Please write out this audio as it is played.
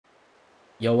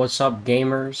Yo, what's up,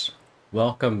 gamers?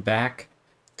 Welcome back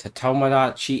to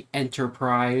Tomodachi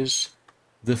Enterprise,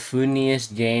 the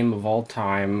funniest game of all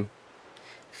time,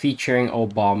 featuring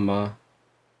Obama.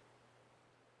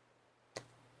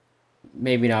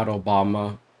 Maybe not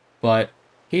Obama, but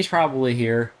he's probably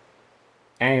here.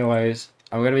 Anyways,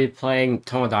 I'm gonna be playing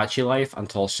Tomodachi Life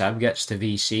until Seb gets to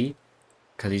VC,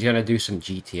 because he's gonna do some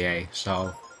GTA,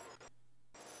 so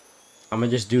I'm gonna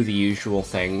just do the usual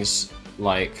things,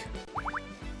 like,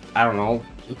 I don't know,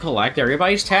 collect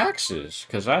everybody's taxes,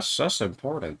 because that's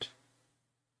important.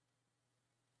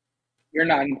 You're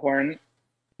not important.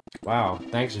 Wow,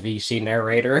 thanks VC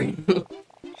narrator.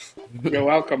 You're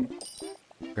welcome.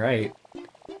 Great.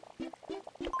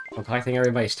 I'm collecting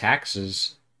everybody's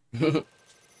taxes.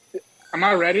 I'm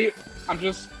not ready. I'm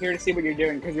just here to see what you're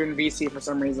doing because you're in VC for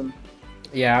some reason.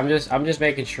 Yeah, I'm just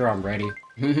making sure I'm ready.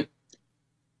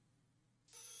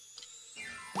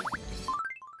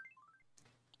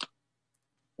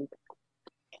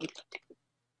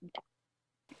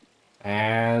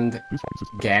 And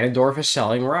Ganondorf is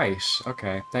selling rice.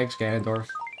 Okay, thanks Ganondorf.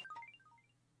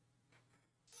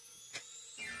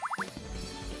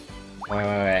 Wait,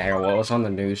 hang on, what was on the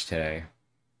news today?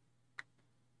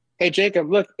 Hey Jacob,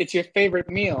 look, it's your favorite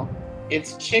meal.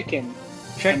 It's chicken.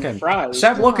 Chicken. And fries.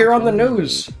 Seb, look, you're on the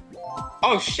news!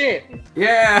 Oh shit!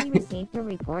 Yeah! We received a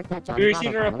report that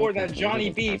Johnny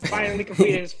B finally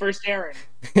completed his first errand.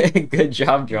 Good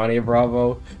job, Johnny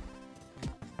Bravo.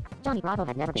 Johnny Bravo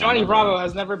had never been Johnny alone. Bravo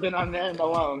has never been on errand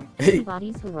alone.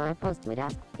 Busybodies who were opposed to it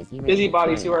asked, is he really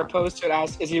Busybodies mature who are enough? opposed to it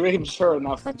ask, is he really mature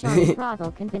enough? But Johnny Bravo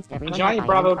convinced everyone Johnny by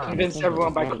Bravo promising convinced he everyone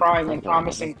was by ready, crying so and the order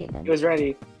promising was given. he was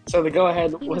ready. So the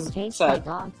go-ahead He was was chased by set.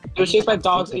 dogs. He was chased by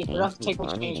dogs and and he he forgot to take the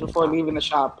before change leaving before shop. leaving the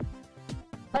shop.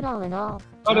 But all in all,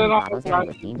 But Johnny in all, Bravo's errand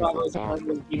was Johnny deemed as Bravo's success. errand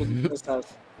was deemed a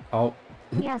success. Oh.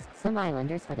 He asked some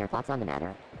islanders for their thoughts on the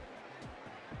matter.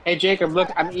 Hey Jacob, look,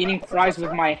 I'm eating fries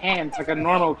with my hands like a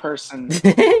normal person.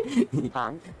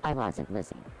 Pong, I wasn't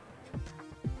listening.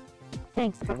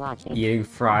 Thanks for watching. Eating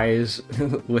fries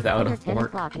without a Under 10 fork.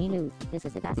 o'clock news, this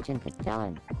is Sebastian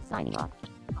Castellan, signing off.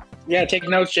 Yeah, take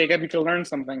notes, Jacob. You can learn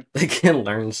something. They can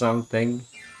learn something.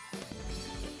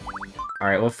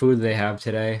 Alright, what food do they have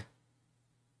today?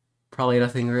 Probably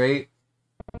nothing great.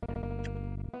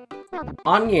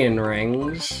 Onion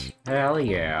rings. Hell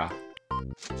yeah.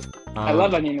 I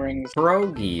love onion rings.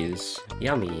 Pierogies.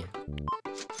 Yummy.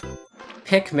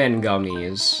 Pikmin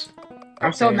gummies.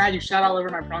 I'm so Okay. mad you shot all over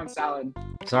my prawn salad.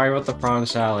 Sorry about the prawn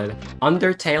salad.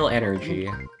 Undertale energy.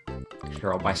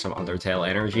 Sure, I'll buy some Undertale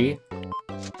energy.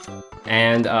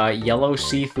 And, yellow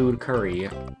seafood curry.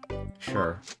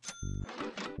 Sure.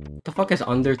 What the fuck is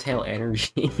Undertale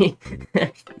energy?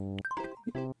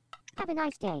 Have a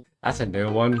nice day. That's a new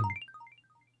one.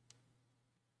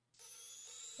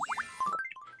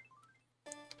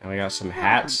 And we got some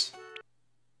hats.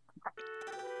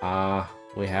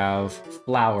 We have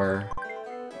flour.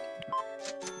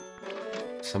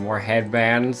 Some more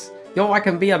headbands. Yo, I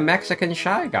can be a Mexican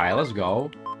Shy Guy. Let's go.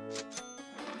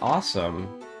 Awesome.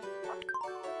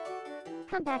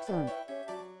 Come back soon.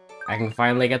 I can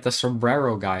finally get the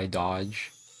sombrero guy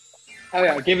dodge. Oh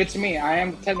yeah, give it to me. I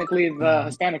am technically the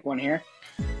Hispanic one here.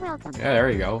 Welcome. Yeah,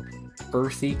 there you go.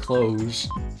 Earthy clothes.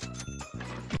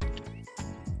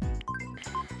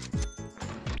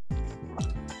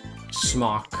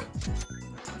 Smock.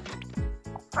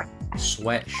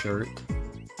 Sweatshirt.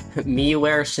 Me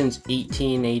wear since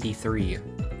 1883.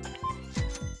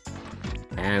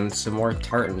 And some more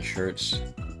tartan shirts.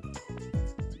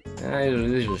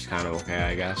 These are just kind of okay,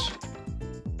 I guess.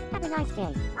 Have a nice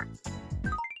day.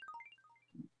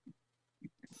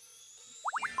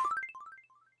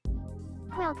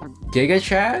 Welcome. Giga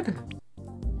Chad?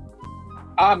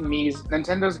 Ah, Mies,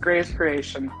 Nintendo's greatest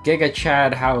creation. Giga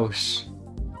Chad House.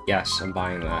 Yes, I'm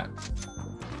buying that.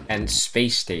 And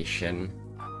Space Station.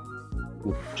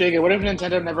 Jacob, what if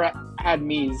Nintendo never had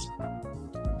Mies?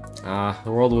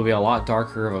 The world will be a lot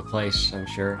darker of a place, I'm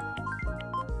sure.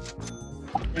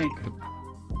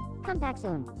 Come back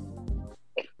soon.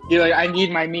 You're like, I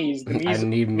need my Mies. The Mies I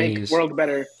need make Mies. the world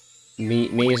better.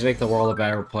 Me's make the world a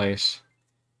better place.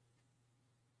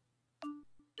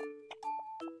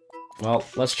 Well,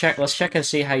 let's check and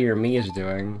see how your me is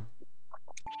doing.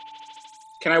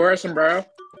 Can I wear a sombrero?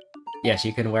 Yes,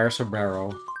 you can wear a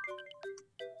sombrero.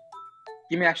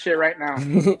 Give me that shit right now.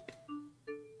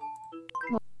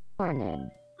 Morning.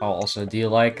 Oh, also, do you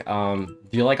like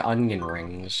onion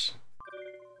rings?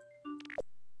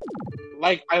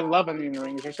 Like, I love onion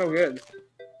rings. They're so good.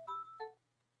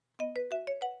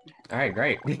 Alright,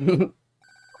 great.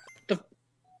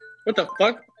 What the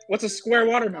fuck? What's a square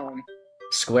watermelon?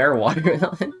 Square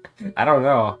watermelon? I don't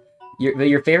know.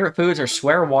 Your favorite foods are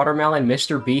swear watermelon,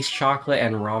 Mr. Beast chocolate,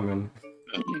 and ramen.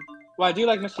 Well, I do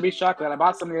like Mr. Beast chocolate. I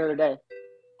bought some the other day.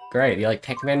 Great. You like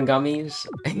Pikmin gummies?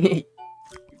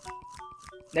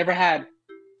 Never had.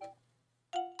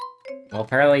 Well,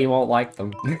 apparently you won't like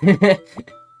them.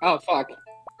 Oh, fuck.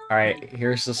 Alright,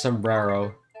 here's the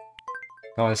sombrero.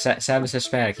 Go on, Sam is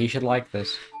Hispanic. He should like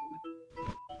this.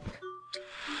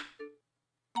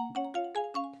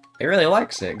 He really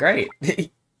likes it. Great.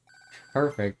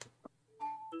 Perfect.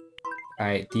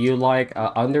 Alright, do you like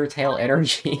Undertale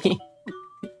energy?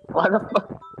 What the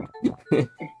fuck?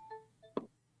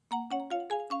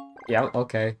 Yeah,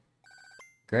 okay.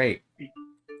 Great.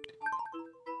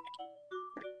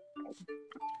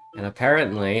 And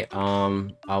apparently,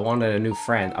 I wanted a new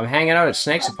friend. I'm hanging out at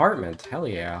Snake's apartment. Hell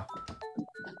yeah.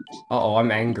 Uh-oh, I'm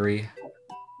angry.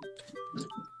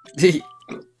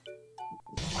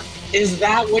 Is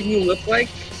that what you look like?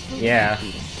 Yeah.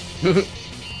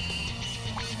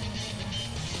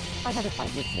 I had a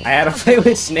fight with Snake. I had a fight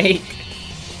with Snake.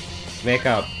 Make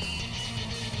up.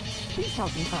 Please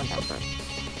help me calm down first.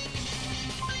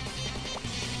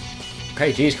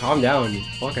 Okay, geez, calm down.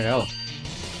 Fucking hell.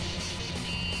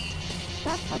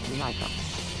 That's what you like.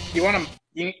 You want to?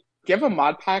 Do you have a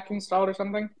mod pack installed or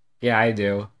something? Yeah, I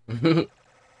do.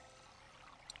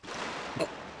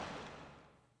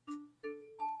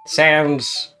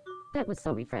 Sam's. That was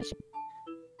so refreshing.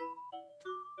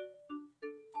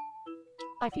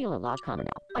 I feel a lot calmer now.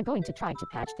 I'm going to try to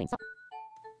patch things up.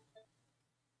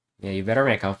 Yeah, you better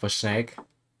make up with Snake.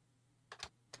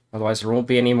 Otherwise, there won't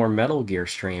be any more Metal Gear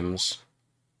streams.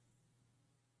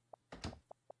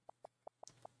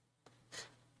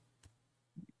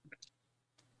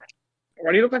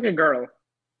 Why do you look like a girl?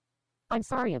 I'm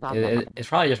sorry about that. It's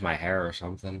probably just my hair or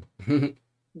something. It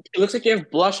looks like you have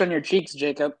blush on your cheeks,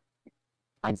 Jacob.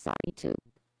 I'm sorry too.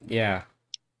 Yeah.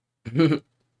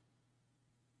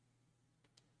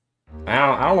 I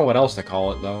don't know what else to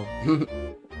call it though.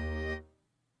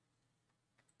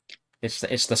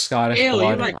 It's the Scottish Ew,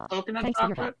 blood. you like coconut Thanks for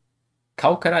your chocolate?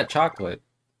 Coconut chocolate.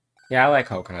 Yeah, I like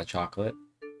coconut chocolate.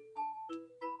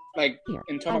 Like Here,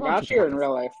 in I want you Tomodachi to or have in this.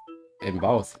 real life? In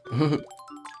both.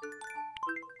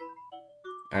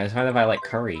 I just find if I like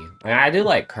curry. I mean, I do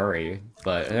like curry,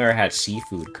 but I never had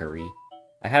seafood curry.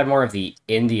 I had more of the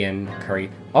Indian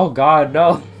curry. Oh god,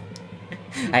 no!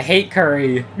 I hate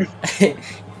curry!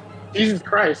 Jesus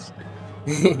Christ!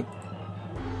 I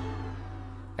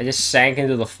just sank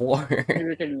into the floor.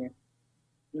 Neither can you.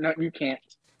 No, you can't.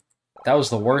 That was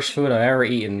the worst food I've ever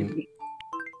eaten.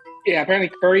 Yeah,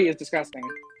 apparently curry is disgusting.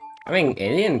 I mean,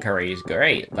 Indian curry is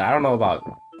great, but I don't know about,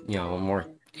 you know, more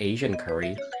Asian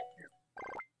curry.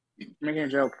 I'm making a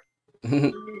joke.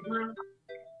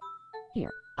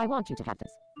 Here, I want you to have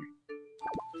this.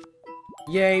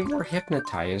 Yay, more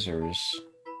hypnotizers.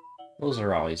 Those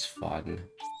are always fun.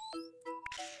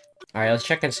 Alright, let's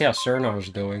check and see how Cerno's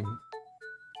doing.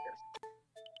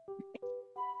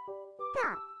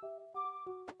 Stop.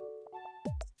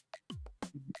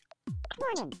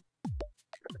 Morning.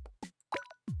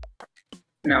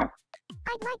 No.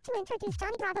 I'd like to introduce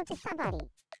Johnny Bravo to somebody.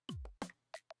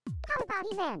 How about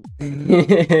He-Man?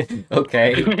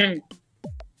 Okay.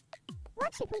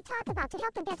 What should we talk about to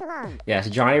help them get along? Yes,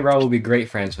 Johnny Bro will be great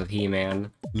friends with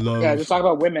He-Man. Love. Yeah, just talk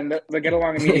about women that get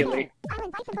along immediately. I'll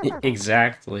invite them both over.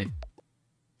 Exactly.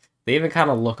 They even kind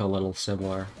of look a little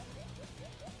similar.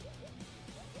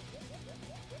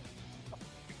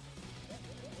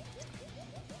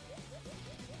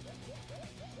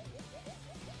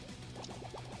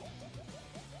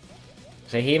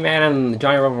 So He-Man and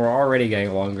Johnny Bravo are already getting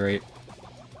along great.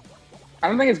 I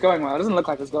don't think it's going well. It doesn't look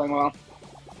like it's going well.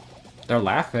 They're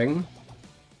laughing.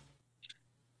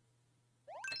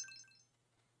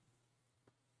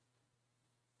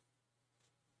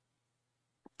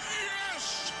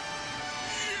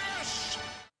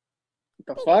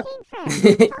 What the fuck? Became friends.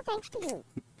 All thanks to you.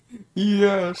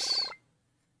 Yes.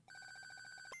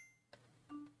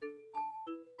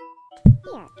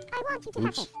 Here, I want you to have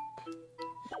Oops. this.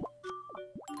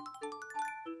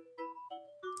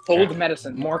 Cold Yeah.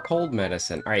 medicine. More cold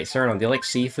medicine. Alright, Cerno, do you like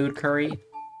seafood curry?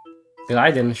 Because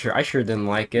I sure didn't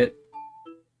like it.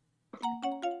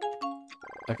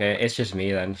 Okay, it's just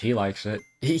me then. She likes it.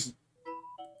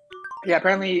 Yeah,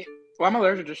 apparently. Well, I'm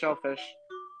allergic to shellfish.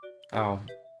 Oh,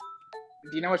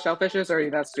 Do you know what shellfish is, or are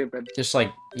you that stupid? just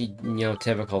like you know,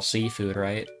 typical seafood,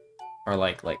 right? Or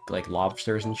like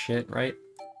lobsters and shit, right?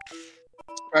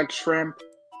 Like shrimp,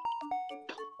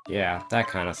 Yeah, that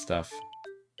kind of stuff.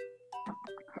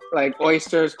 like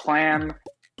oysters, clam.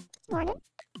 Morning.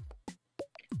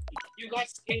 You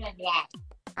guys skin of that.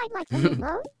 I'd like some new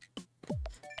clothes.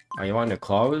 Oh, you want new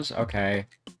clothes? Okay.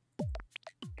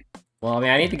 Well, I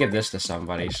mean, I need to give this to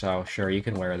somebody, so sure, you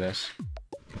can wear this.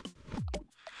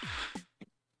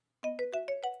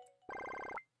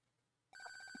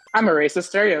 I'm a racist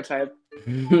stereotype.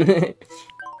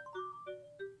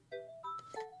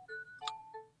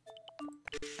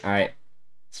 Alright,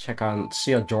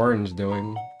 see how Jordan's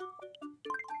doing.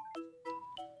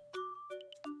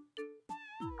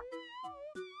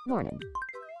 Morning.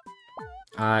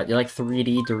 You like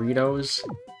 3D Doritos?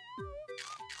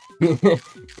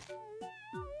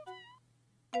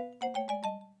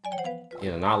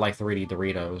 Yeah, not like 3D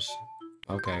Doritos.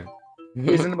 Okay.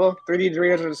 Reasonable. 3D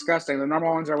Doritos are disgusting. The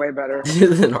normal ones are way better.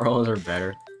 The normals are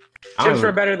better. Chips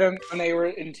were better than when they were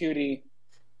in 2D.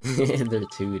 They're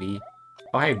 2D.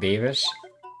 Oh, hey, Beavis.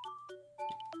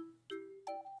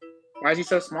 Why is he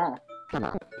so small? Come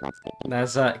on, let's begin.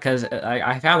 That's, because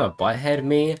I found a Butthead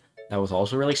me that was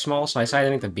also really small, so I decided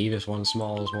to make the Beavis one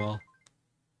small as well.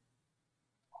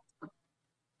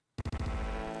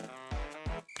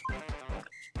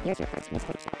 Here's your first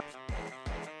mystery show.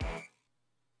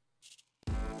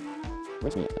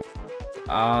 Which means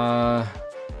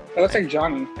It looks like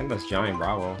Johnny. I think that's Johnny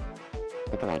Bravo.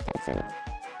 the correct answer.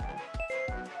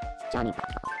 Johnny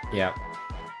Bravo. Yeah.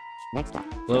 Next up,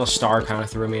 Little star kind of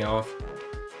threw me off.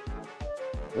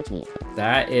 which means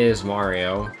That is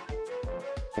Mario.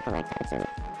 the correct answer.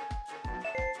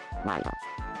 Mario.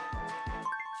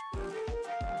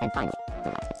 And finally, the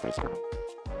last mystery show.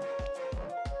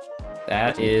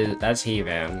 That's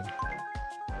He-Man.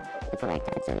 The correct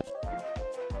answer.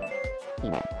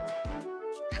 He-Man.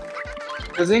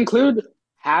 Does it include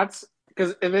hats?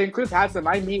 Because if it includes hats, then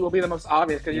my meat will be the most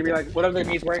obvious. Because you'd be like, what other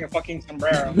meat's wearing a fucking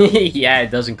sombrero? Yeah,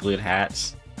 it does include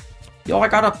hats. Yo, I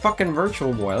got a fucking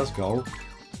Virtual Boy. Let's go.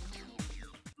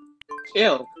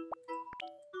 Chill.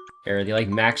 Here, do you like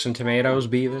Maxim tomatoes,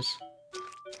 Beavis?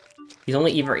 He's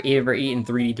only ever eaten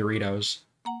 3D Doritos.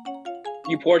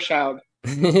 You poor child.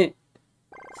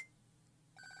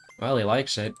 Well, he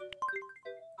likes it.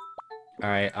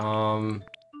 Alright, I'm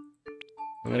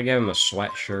gonna give him a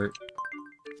sweatshirt.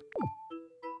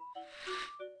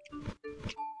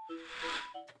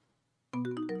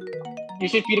 You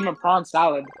should feed him a prawn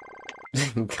salad.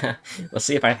 Let's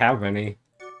see if I have any.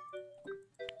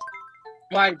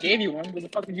 Well, I gave you one. What the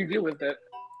fuck did you do with it?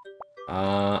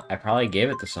 I probably gave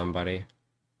it to somebody.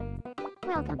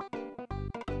 Welcome.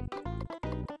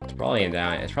 It's probably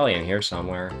in here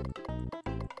somewhere.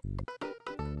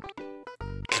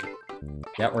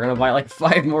 Yeah, we're gonna buy like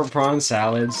 5 more prawn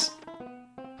salads.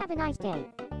 Have a nice day.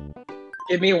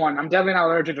 Give me one. I'm definitely not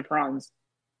allergic to prawns.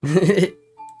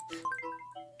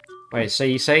 Wait, so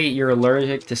you say you're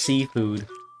allergic to seafood,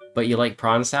 but you like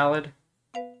prawn salad?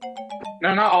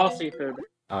 No, not all seafood.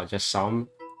 Oh, just some?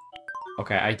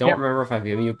 Okay, I don't remember if I've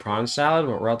given you prawn salad,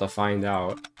 but we're about to find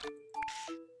out.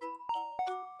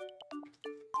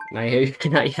 Now you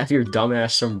have your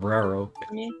dumbass sombrero.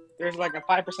 There's like a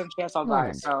 5% chance I'll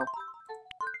die, so...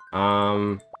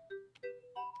 I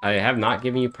have not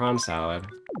given you prawn salad.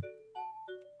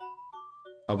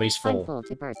 Oh, but he's I'm full. full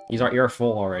to burst. You're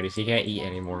full already, so you can't eat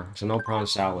anymore. So no prawn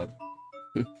salad.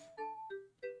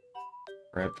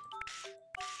 Rip.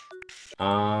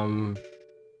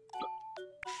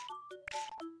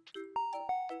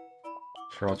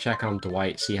 Sure, I'll check on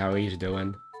Dwight, see how he's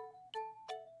doing.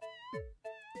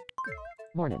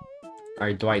 Morning.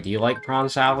 Alright, Dwight, do you like prawn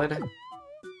salad?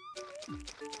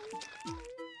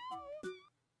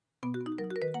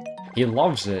 He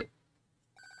loves it.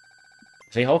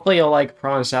 See, hopefully you'll like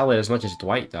prawn salad as much as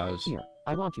Dwight does. Here,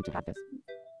 I want you to have this.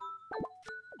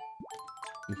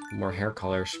 More hair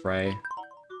color spray.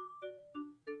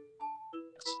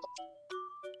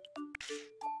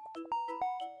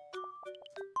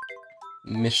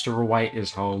 Mr. White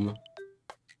is home.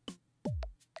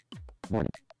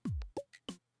 Morning.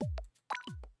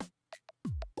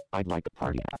 I'd like a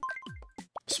party hat.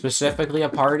 Specifically a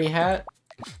party hat?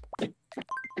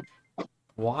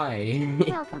 Why?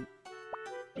 Welcome.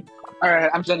 Alright,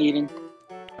 I'm done eating.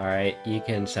 Alright, you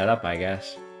can set up, I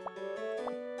guess.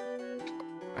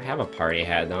 I have a party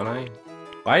hat, don't I?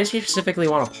 Why does he specifically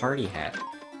want a party hat?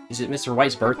 Is it Mr.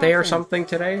 White's birthday or something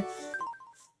today?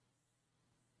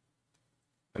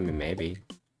 I mean, maybe.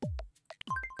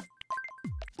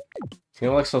 He's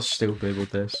gonna look so stupid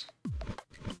with this.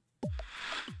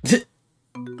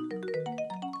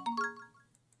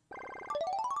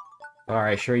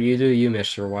 Alright, sure, you do you,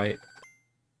 Mr. White.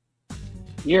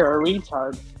 You're a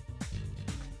retard.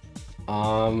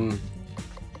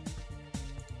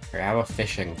 Here, I have a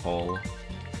fishing pole.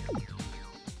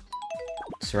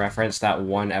 To reference that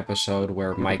one episode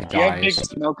where Mike Do you have big dies.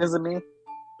 smoke as me?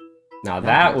 Now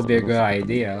that would be a good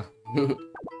idea.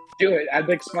 Do it. Add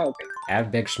Big Smoke.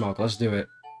 Add Big Smoke. Let's do it.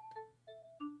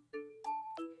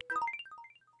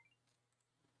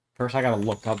 First, I gotta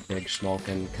look up Big Smoke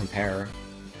and compare.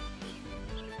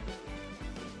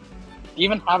 Do you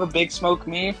even have a Big Smoke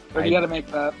me? Or do you gotta make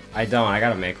that? I don't. I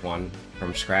gotta make one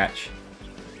from scratch.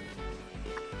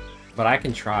 But I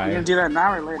can try. You gonna do that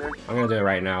now or later? I'm gonna do it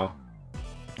right now.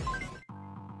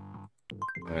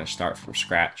 I'm gonna start from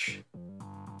scratch.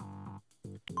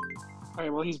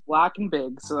 Alright, well he's black and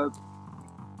big, so that's...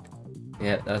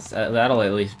 Yeah, that'll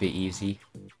at least be easy.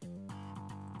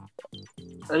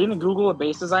 Are you gonna Google a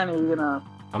base design or are you gonna...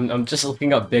 I'm just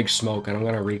looking up Big Smoke and I'm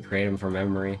gonna recreate him from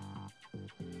memory.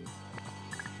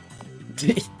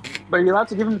 But are you allowed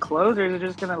to give him clothes or is it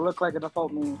just gonna look like a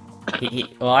default me?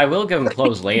 Well, I will give him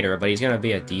clothes later, but he's gonna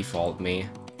be a default me.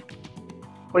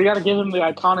 Well, you gotta give him the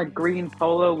iconic green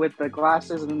polo with the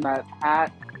glasses and that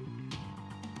hat.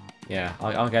 Yeah,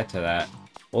 I'll get to that.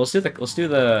 Well, let's do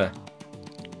the.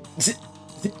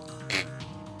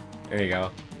 There you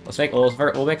go.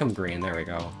 We'll make him green. There we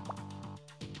go.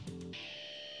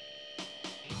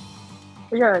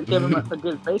 You gotta give him a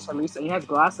good face at least. And he has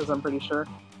glasses, I'm pretty sure.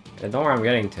 And don't worry, I'm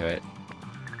getting to it.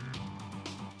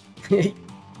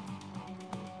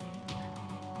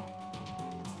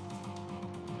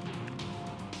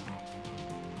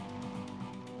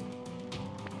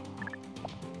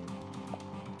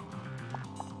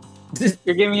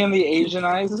 You're giving him the Asian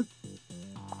eyes?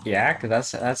 Yeah,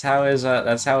 cause that's how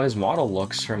his model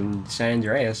looks from San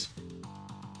Andreas.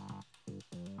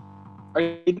 Are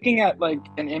you looking at like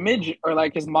an image or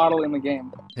like his model in the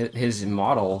game? His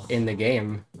model in the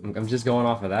game. I'm just going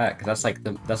off of that because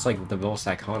that's like the most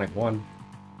iconic one.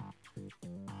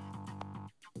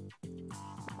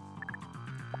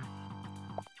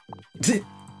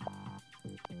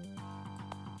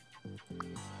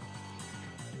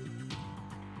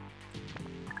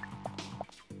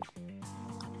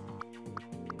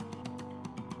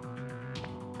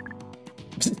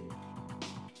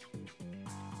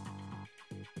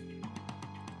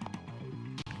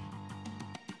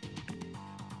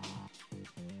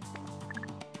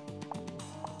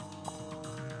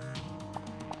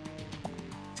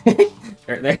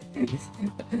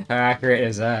 How accurate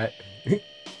is that?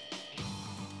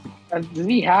 Does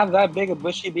he have that big a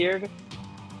bushy beard?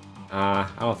 I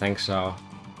don't think so.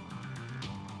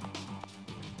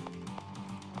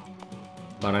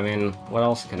 But I mean, what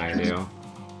else can I do?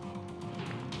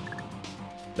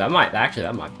 That might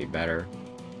be better.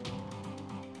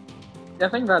 Yeah, I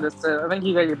think that is it. I think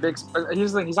you got your big.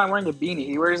 He's not wearing a beanie.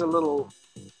 He wears a little,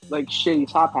 like,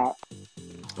 shitty top hat.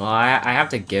 Well, I have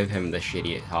to give him the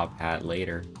shitty top hat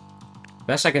later.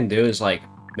 Best I can do is like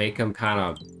make him kind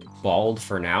of bald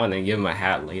for now, and then give him a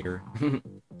hat later.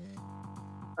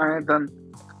 All right, then.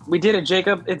 We did it,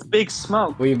 Jacob. It's Big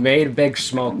Smoke. We made Big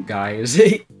Smoke, guys.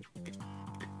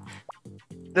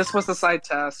 This was the side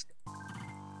task.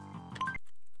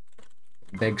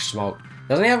 Big Smoke.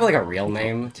 Doesn't he have like a real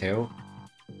name too?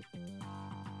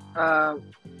 I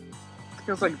think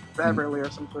it was like Beverly or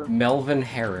something. Melvin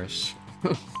Harris.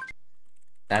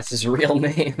 That's his real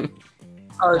name.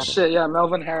 Oh shit, yeah,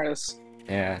 Melvin Harris.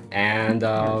 Yeah, and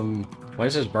when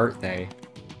is his birthday?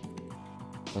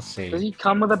 Let's see. Does he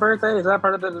come with a birthday? Is that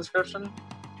part of the description?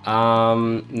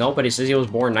 No, but he says he was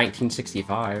born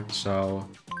 1965, so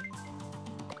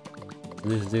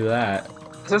let's do that.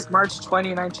 It says March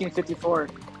 20, 1954.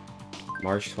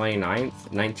 March 29th,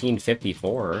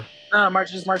 1954. No,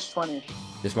 March 20.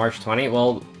 This March 20?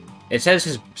 Well, it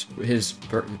says his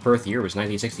birth year was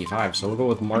 1965, so we'll go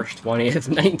with March 20th,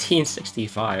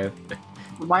 1965.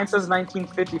 Mine says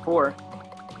 1954.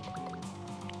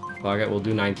 Fuck it, we'll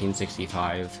do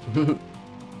 1965.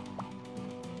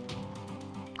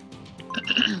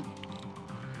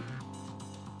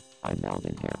 I'm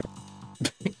Melvin Harris.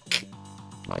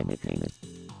 My nickname is...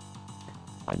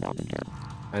 I'm Melvin Harris.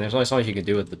 And there's only so much you can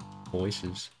do with the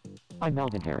voices. I'm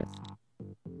Melvin Harris.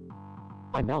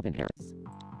 I'm Melvin Harris.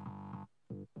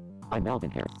 I'm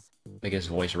Melvin Harris. Make his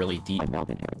voice really deep. I'm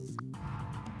Melvin Harris.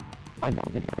 I'm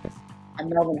Melvin Harris. I'm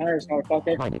Melvin Harris,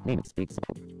 motherfucker. My nickname is Big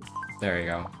Smoke. There you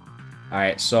go.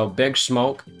 Alright, so Big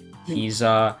Smoke, he's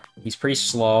pretty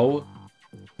slow.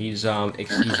 He's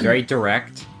very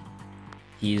direct.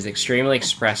 He's extremely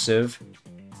expressive.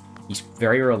 He's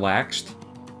very relaxed,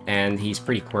 and he's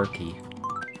pretty quirky.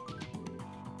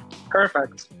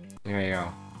 Perfect. There you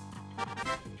go.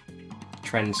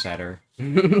 Trendsetter.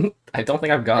 I don't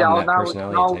think I've gotten that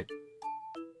personality type.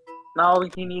 Now all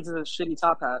he needs is a shitty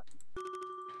top hat.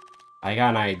 I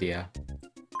got an idea.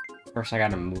 First, I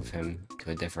gotta move him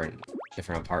to a different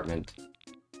apartment.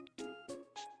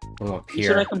 Put him up You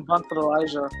should here. make him bunk with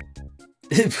Elijah.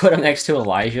 Put him next to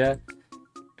Elijah.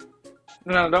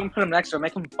 No, don't put him next to him.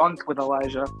 Make him bunk with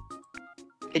Elijah.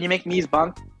 Can you make Mies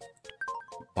bunk?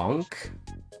 Bunk?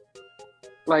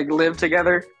 Like, live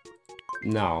together?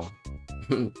 No.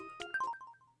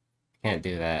 Can't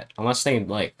do that. Unless they,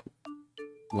 like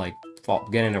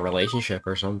get in a relationship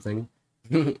or something.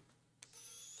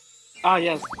 Ah,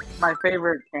 yes. My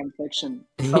favorite fanfiction.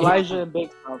 Elijah and Big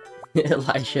Smoke.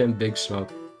 Elijah and Big Smoke.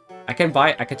 I can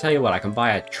tell you what, I can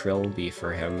buy a trilby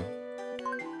for him.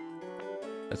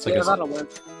 That's like Yeah, that'll work.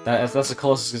 that's the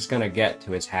closest it's gonna get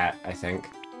to his hat, I think.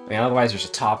 I mean, otherwise there's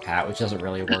a top hat, which doesn't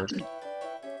really work.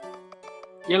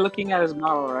 You're looking at his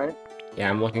model, right? Yeah,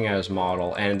 I'm looking at his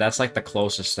model, and that's like the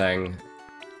closest thing.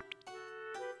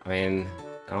 I mean,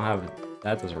 I don't have...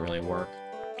 that doesn't really work.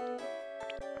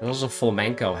 There's also a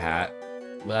flamenco hat,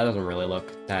 but that doesn't really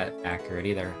look that accurate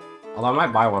either. Although I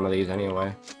might buy one of these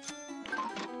anyway.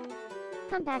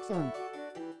 Come back soon.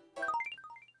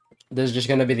 This is just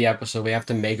gonna be the episode. We have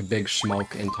to make Big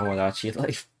Smoke in Tomodachi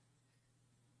Life.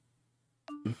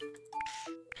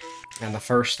 And the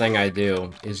first thing I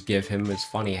do is give him his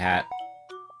funny hat.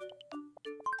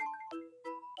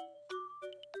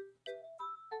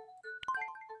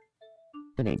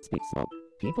 The name's Big Smoke.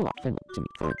 People often look to me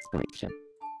for inspiration.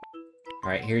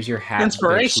 Alright, here's your hat. Big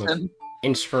Smoke. Inspiration.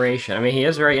 Inspiration. I mean, he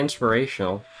is very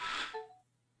inspirational.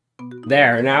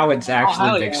 There, now it's actually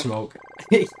hell Big yeah. Smoke.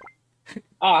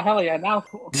 Oh, hell yeah, now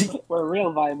we're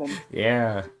real vibing.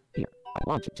 Yeah. Here, I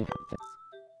want you to have this.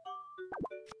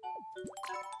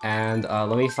 And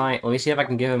let me see if I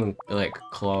can give him like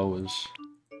clothes.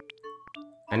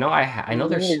 I know I know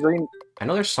there's Green. I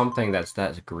know there's something that's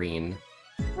green.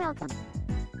 Welcome.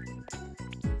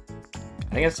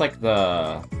 I think it's like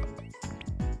the...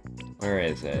 where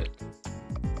is it?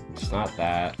 It's not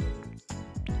that.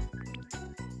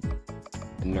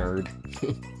 Nerd.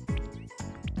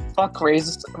 Fuck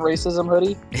racism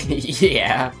hoodie.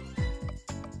 Yeah.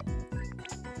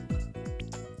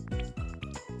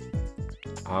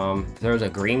 If there was a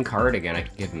green cardigan, I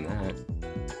could give him that.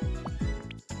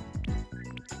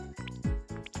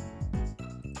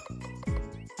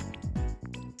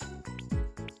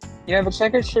 Yeah, the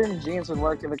checkered shirt and jeans would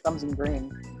work if it comes in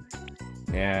green.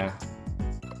 Yeah.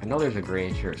 I know there's a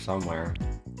green shirt somewhere.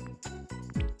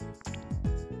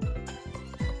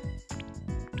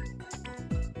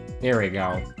 Here we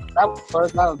go.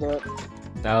 That'll do it.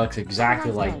 That looks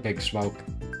exactly like Big Smoke.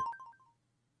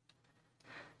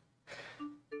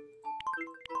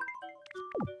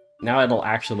 Now it'll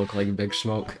actually look like Big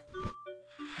Smoke.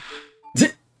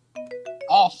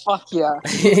 Oh, fuck yeah.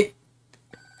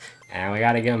 And we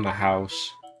gotta give him a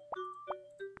house.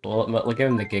 We'll give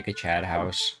him the Giga Chad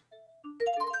house.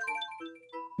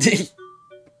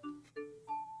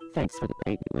 Thanks for the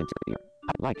great new interior.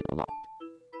 I like it a lot.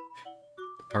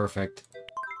 Perfect.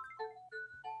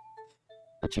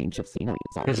 A change of scenery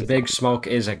is Because always Big Smoke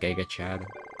is a Giga Chad.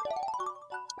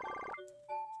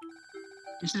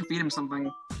 You should feed him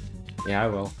something. Yeah, I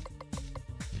will.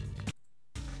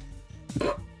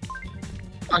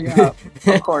 Oh, yeah,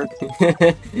 of course.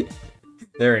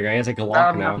 There we go, he has a Glock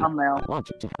That'll be the now. thumbnail. I want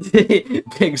you to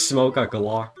have Big Smoke a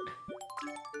Glock.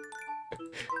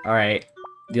 Alright.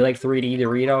 Do you like 3D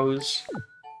Doritos?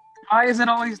 Why is it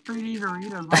always 3D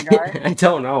Doritos, my guy? I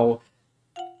don't know.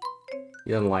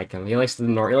 He doesn't like them. He likes he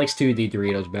likes 2D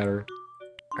Doritos better.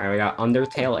 Alright, we got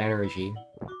Undertale Energy.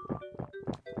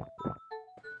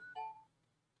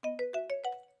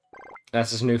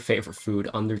 That's his new favorite food,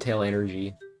 Undertale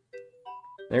Energy.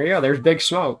 There you go, there's Big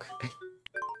Smoke.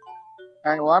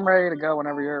 Alright, well, I'm ready to go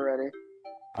whenever you're ready.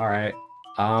 Alright.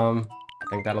 I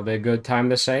think that'll be a good time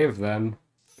to save then.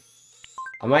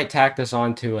 I might tack this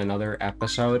on to another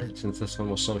episode, since this one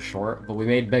was so short, but we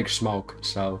made Big Smoke,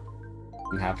 so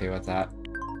I'm happy with that.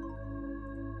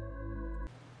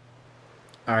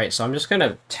 Alright, so I'm just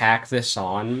gonna tack this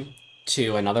on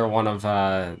to another one of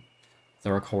the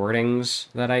recordings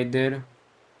that I did.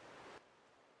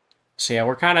 So yeah,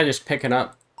 we're kind of just picking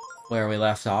up where we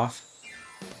left off.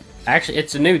 Actually,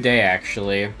 it's a new day,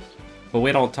 actually, but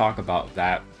we don't talk about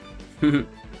that.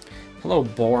 Hello,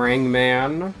 boring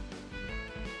man.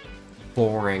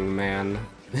 Boring man.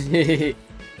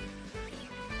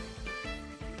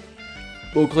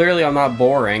 Well, clearly I'm not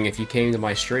boring if you came to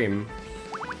my stream.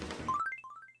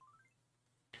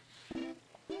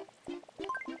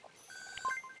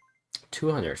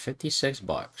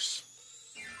 $256.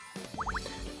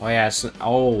 Oh yeah,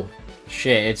 oh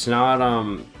shit, it's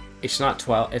not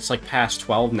 12, it's like past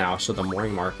 12 now, so the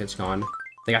morning market's gone.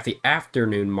 They got the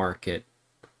afternoon market.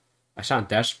 I sound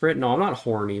desperate? No, I'm not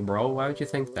horny, bro. Why would you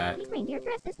think that? These reindeer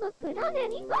dresses look good on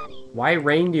anybody. Why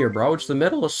reindeer, bro? It's the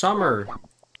middle of summer.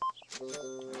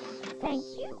 Thank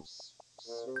you.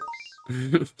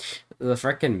 The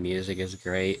frickin' music is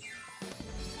great.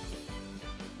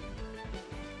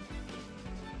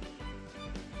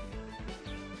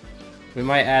 We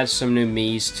might add some new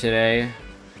Miis today.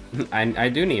 I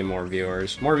do need more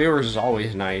viewers. More viewers is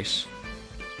always nice.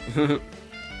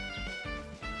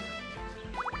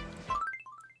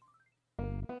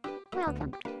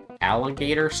 Welcome.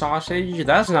 Alligator sausage?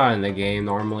 That's not in the game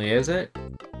normally, is it?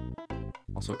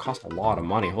 Also, it costs a lot of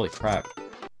money. Holy crap.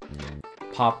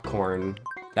 Popcorn.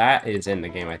 That is in the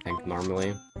game, I think,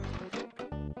 normally.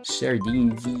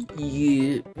 Sardines.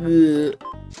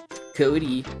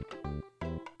 Cody.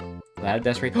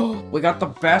 That's right. Oh, we got the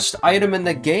best item in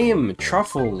the game!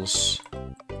 Truffles.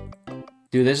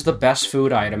 Dude, this is the best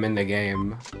food item in the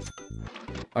game.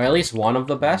 Or at least one of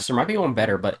the best. There might be one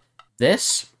better, but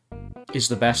this is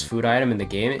the best food item in the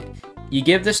game. You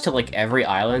give this to, like, every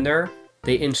islander,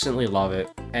 they instantly love it.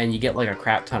 And you get, like, a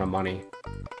crap ton of money.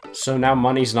 So now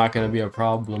money's not gonna be a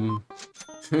problem.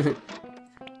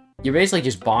 You're basically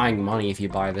just buying money if you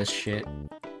buy this shit.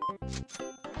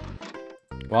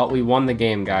 Well, we won the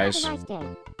game, guys. Have a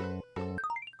nice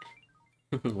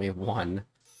day. We won.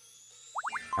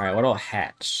 Alright, what about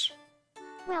hats?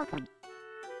 Welcome.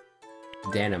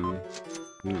 Denim.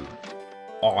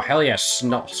 Oh, hell yeah,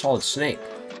 solid snake.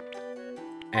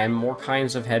 And more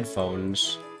kinds of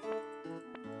headphones.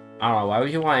 I don't know, why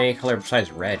would you want any color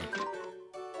besides red?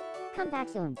 Come back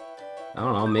soon. I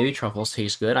don't know, maybe truffles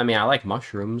taste good. I mean, I like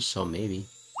mushrooms, so maybe.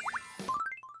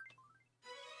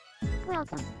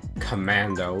 Welcome.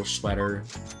 Commando sweater.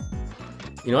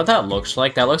 You know what that looks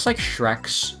like? That looks like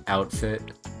Shrek's outfit.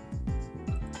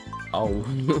 Oh.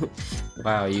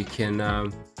 Wow, you can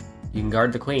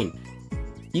guard the queen.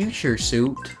 Future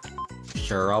suit.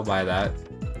 Sure, I'll buy that.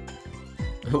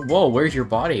 Whoa, where's your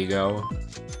body go?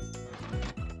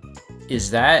 Is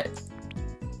that...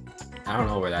 I don't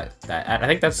know where that I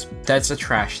think that's a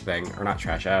trash thing. Or not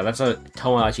trash, that's a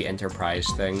Tomodachi Enterprise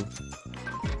thing.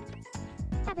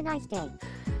 Have a nice day.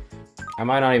 I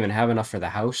might not even have enough for the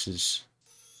houses.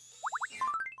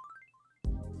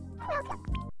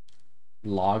 Welcome.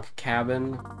 Log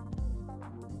cabin.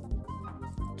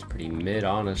 It's pretty mid,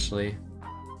 honestly.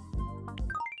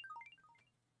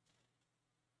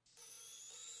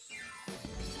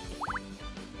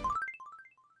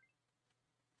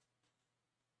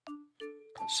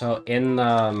 So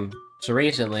so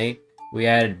recently we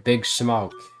added Big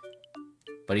Smoke,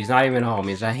 but he's not even home.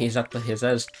 He's at his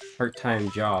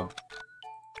part-time job.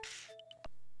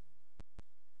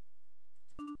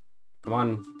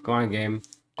 Come on, game.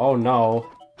 Oh no.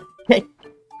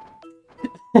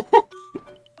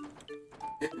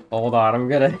 Hold on, I'm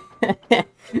gonna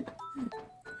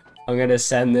I'm gonna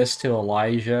send this to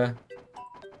Elijah.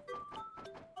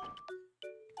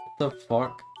 What the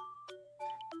fuck?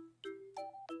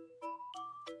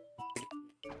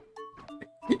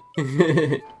 I'm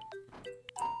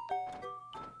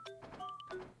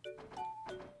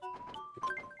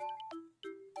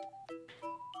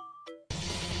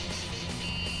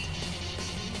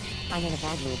in a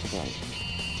bad mood today.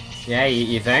 Yeah,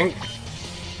 you think?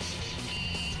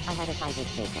 I had a fight with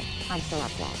Jacob. I'm so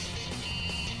upset.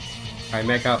 Alright,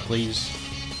 make up, please.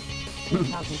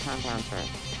 Help me calm down first.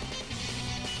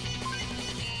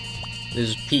 This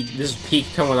is peak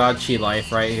Tomodachi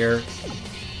life right here.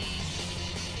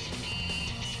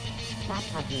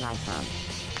 Bathtub do I come?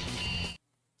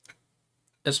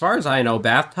 As far as I know,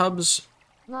 bathtubs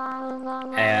La, la,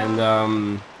 la.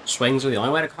 and swings are the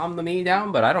only way to calm the me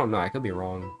down, but I don't know, I could be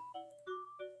wrong.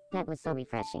 That was so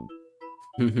refreshing.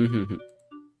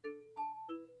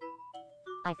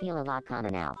 I feel a lot calmer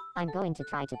now. I'm going to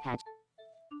try to patch.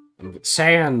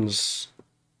 Sans.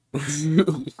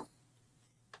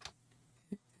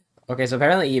 Okay, so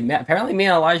apparently me and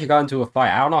Elijah got into a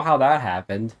fight. I don't know how that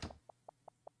happened.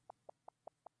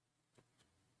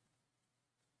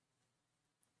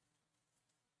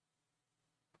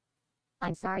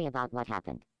 I'm sorry about what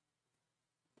happened.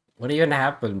 What even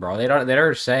happened, bro? They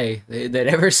never say. They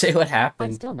never say what I'm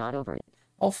happened. still not over it.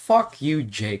 Oh, fuck you,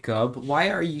 Jacob.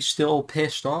 Why are you still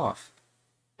pissed off?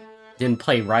 Didn't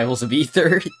play Rivals of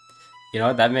Ether. You know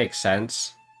what? That makes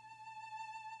sense.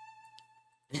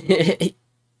 It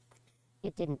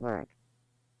didn't work.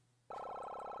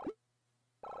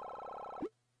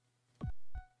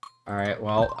 Alright,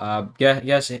 well,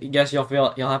 guess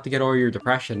you'll have to get over your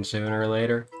depression sooner or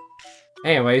later.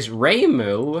 Anyways,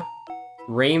 Reimu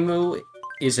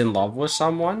is in love with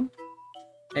someone.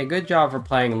 Hey, good job for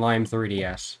playing Lime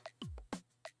 3DS.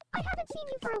 I haven't seen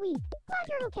you for a week. Glad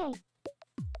you're okay.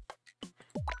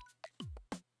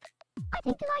 I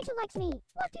think Elijah likes me.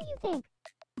 What do you think?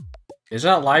 Is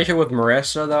that Elijah with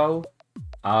Marissa though?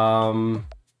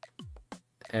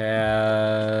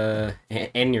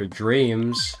 In your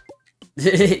dreams.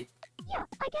 Yeah,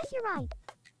 I guess you're right.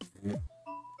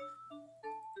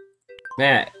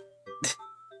 Man,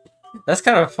 that's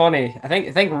kind of funny.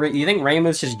 You think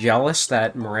Raymond's just jealous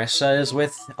that Marissa is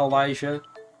with Elijah?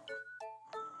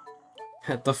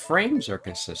 The frames are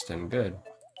consistent. Good.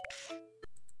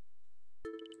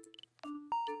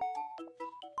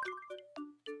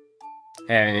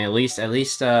 Hey, I mean, at least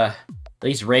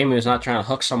Raymond's not trying to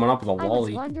hook someone up with a I was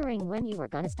lolly. wondering when you were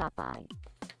gonna stop by.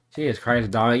 Jesus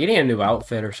Christ, Dominic, you need a new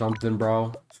outfit or something,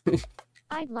 bro.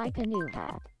 I'd like a new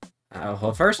hat.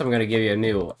 Well, first I'm gonna give you a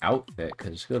new outfit,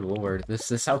 cause good lord,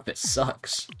 this outfit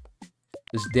sucks.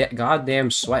 This goddamn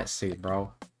sweatsuit,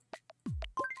 bro.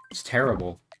 It's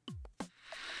terrible.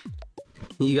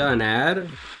 You got an ad?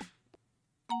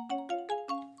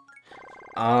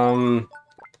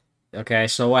 Okay,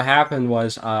 so what happened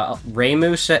was,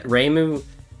 Ramu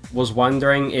was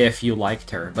wondering if you liked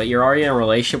her, but you're already in a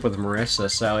relationship with Marissa,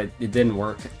 so it didn't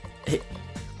work.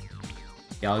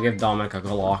 Yeah, I'll give Dominic a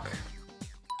Glock.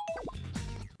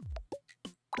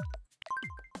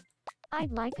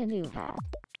 I'd like a new hat.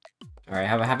 Alright,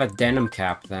 have a denim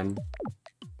cap then.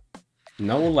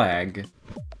 No lag.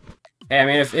 Hey, I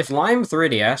mean, if Lime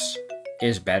 3DS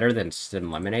is better than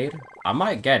Lemonade, I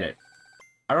might get it.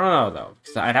 I don't know, though.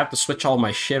 'Cause I'd have to switch all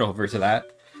my shit over to that.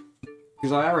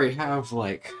 Because I already have,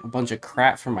 like, a bunch of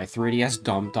crap from my 3DS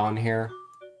dumped on here.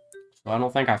 So I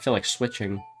don't think I feel like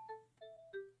switching.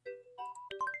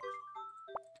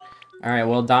 Alright,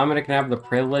 well, Dominic can have the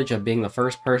privilege of being the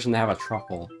first person to have a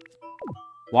truffle.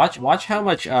 Watch how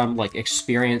much, like,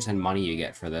 experience and money you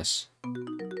get for this.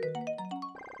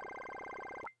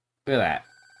 Look at that.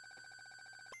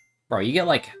 Bro, you get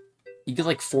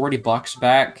like 40 bucks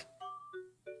back.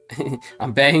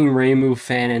 I'm betting Reimu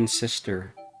fan and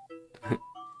sister.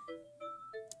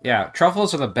 Yeah,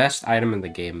 truffles are the best item in the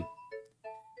game.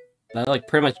 That, like,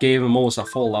 pretty much gave him almost a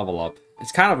full level up.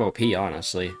 It's kind of OP,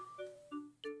 honestly.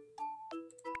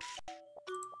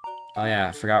 Oh yeah,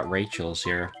 I forgot Rachel's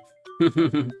here. It's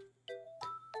been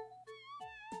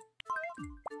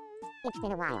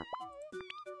a while.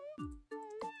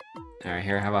 Alright,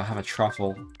 here, have a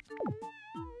truffle.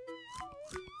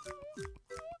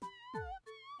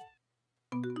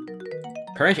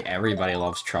 Pretty much everybody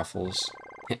loves truffles.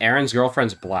 Aaron's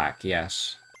girlfriend's black,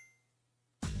 yes.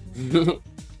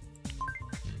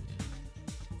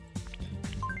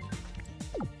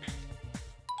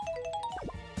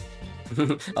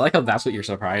 I like how that's what you're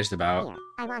surprised about. Here,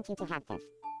 I want you to have this.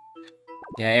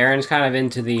 Yeah, Aaron's kind of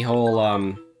into the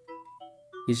whole,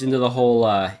 he's into the whole,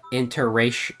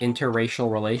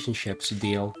 interracial relationships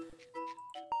deal.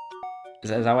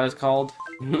 Is that what it's called?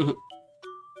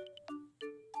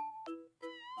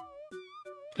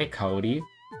 Hey, Cody.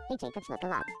 Hey, Jacobs, look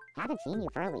alive. Haven't seen you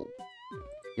for a week.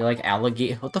 You like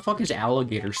alligator? What the fuck is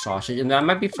alligator sausage? And that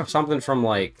might be something from,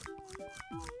 like...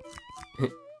 I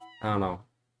don't know.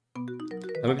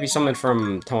 That might be something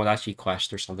from Tomodachi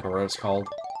Quest or something, or what it's called.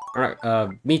 Or,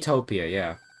 Metopia,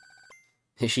 yeah.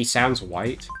 She sounds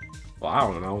white? Well, I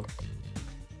don't know.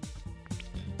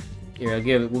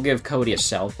 Here, we'll give Cody a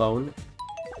cell phone.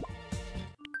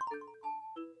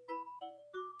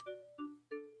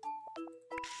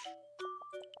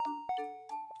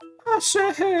 I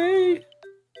say hey!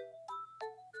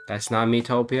 That's not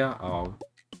Metopia? Oh.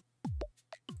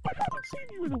 I haven't seen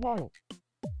you in a while.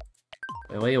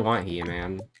 Wait, what do you want here,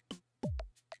 man?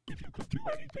 If you could do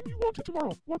anything you wanted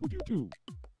tomorrow, what would you do?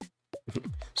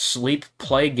 Sleep,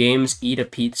 play games, eat a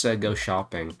pizza, go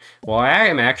shopping. Well, I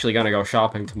am actually gonna go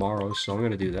shopping tomorrow, so I'm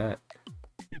gonna do that.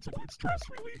 It's a good stress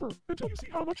reliever until you see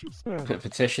how much you spend.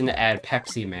 Petition to add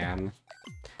Pepsi Man.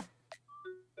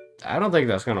 I don't think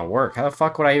that's gonna work. How the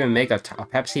fuck would I even make a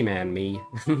Pepsi Man me?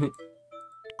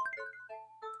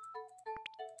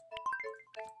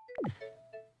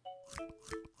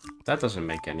 That doesn't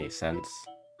make any sense.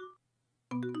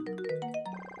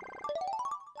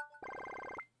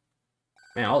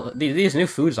 Man, these new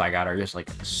foods I got are just, like,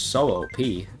 so OP.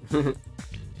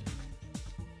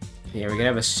 Yeah, we can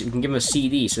give him a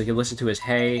CD so we can listen to his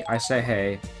Hey, I Say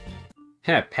Hey.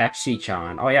 Yeah,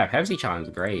 Pepsi-chan. Oh yeah, Pepsi-chan's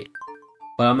great.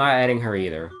 But I'm not adding her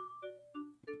either.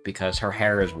 Because her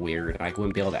hair is weird and I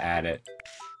wouldn't be able to add it.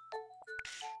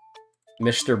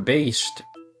 Mr. Beast.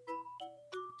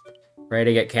 Ready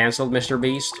to get cancelled, Mr.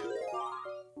 Beast?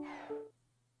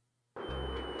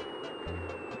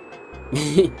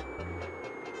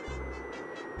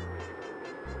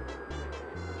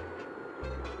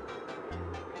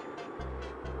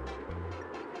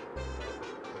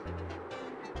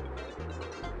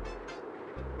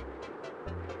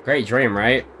 Great dream,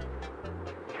 right?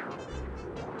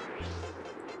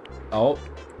 Oh.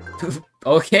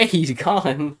 Okay, he's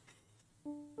gone.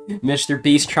 Mr.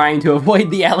 Beast trying to avoid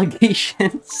the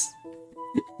allegations.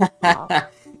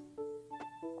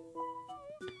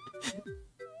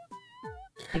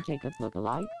 Hey Jacob's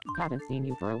look-alike. Haven't seen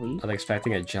you for a week. I was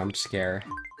expecting a jump scare.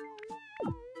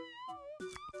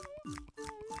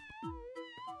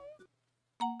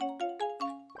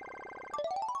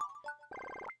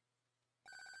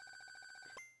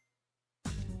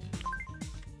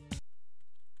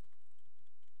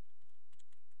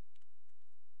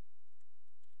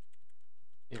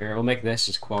 Here, we'll make this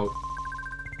his quote.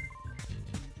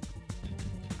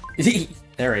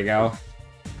 There we go.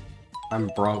 I'm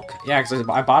broke. Yeah, because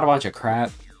I bought a bunch of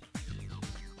crap.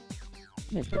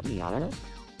 Mr. Be honest.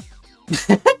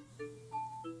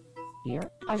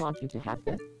 Here, I want you to have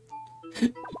this.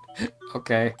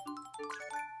 Okay.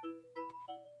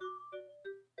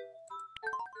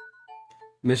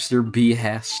 Mr.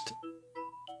 Behest.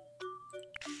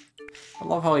 I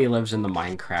love how he lives in the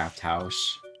Minecraft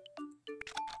house.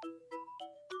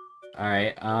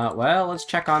 Alright, well, let's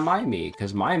check on my me,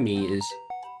 because my me is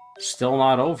still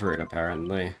not over it,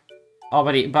 apparently. Oh,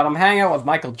 but I'm hanging out with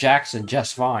Michael Jackson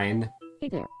just fine. Hey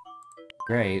there.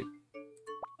 Great.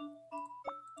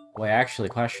 Wait, actually,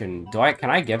 question.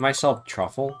 Can I give myself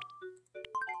truffle?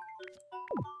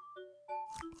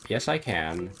 Yes, I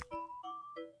can.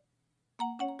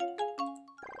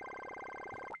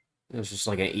 It was just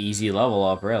like an easy level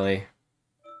up, really.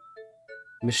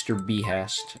 Mr.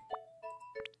 Behest.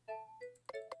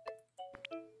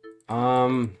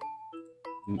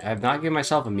 I've not given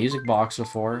myself a music box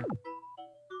before.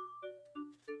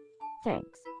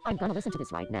 Thanks. I'm gonna listen to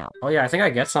this right now. Oh yeah, I think I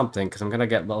get something, because I'm gonna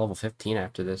get level 15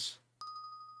 after this.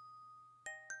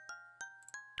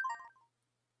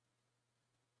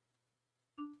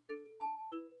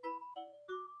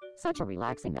 Such a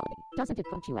relaxing melody. Doesn't it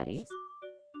put you at ease?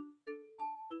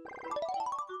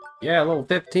 Yeah, level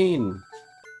 15!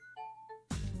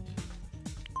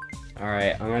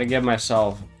 Alright, I'm gonna give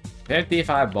myself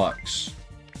 55 bucks.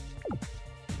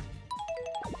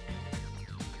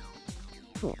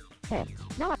 Cool. Thanks.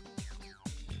 Now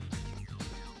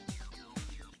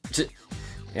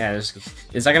Yeah, is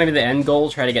that gonna be the end goal?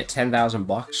 Try to get 10,000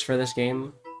 bucks for this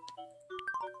game?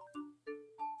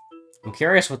 I'm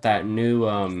curious what that new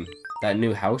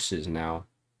house is now.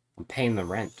 I'm paying the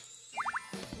rent.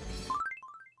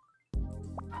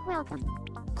 Welcome.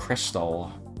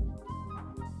 Crystal.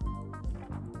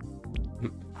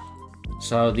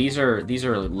 So these are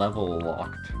level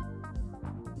locked.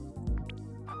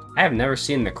 I have never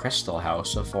seen the Crystal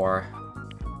House before.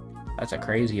 That's a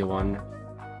crazy one.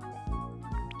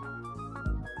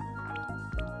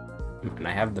 And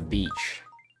I have the beach.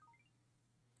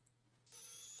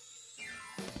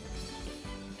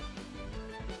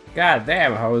 God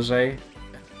damn, Jose.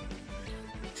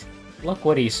 Look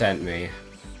what he sent me.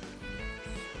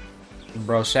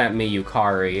 Bro sent me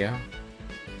Yukari.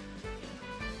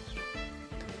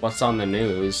 What's on the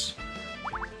news?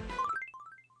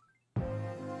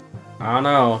 I don't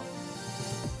know.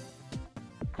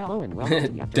 hello and welcome to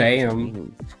the After Damn.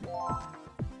 News.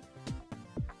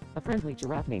 A friendly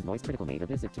giraffe named Moist Critical made a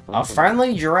visit to A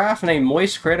friendly giraffe named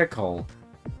Moist Critical.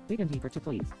 Dig in deeper to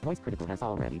please. Moist Critical has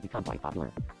already become quite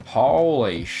popular.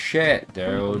 Holy shit, The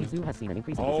dude. zoo has seen an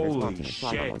increase in Holy visitors wanting to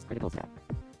try shit. Moist Critical's app.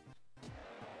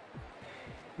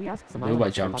 We asked some Ooh, a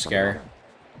islanders jump about the scare. weather.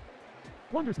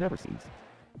 Wonders never cease.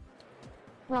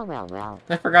 Well.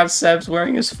 I forgot Seb's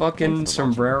wearing his fucking Thanks for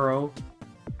watching. sombrero.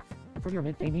 For your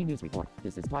midday news report,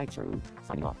 this is Dwight True,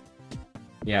 signing off.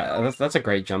 Yeah, that's a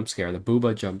great jump scare. The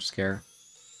booba jump scare.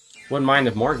 Wouldn't mind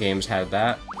if more games had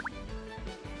that.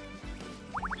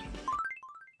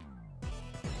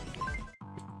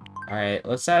 Alright,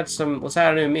 let's add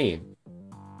a new me.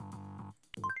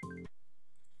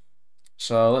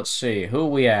 So let's see, who are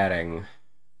we adding?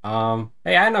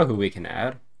 Hey, I know who we can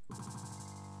add.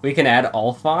 We can add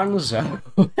Alfonso.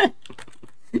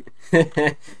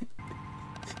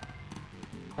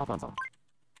 Alfonso.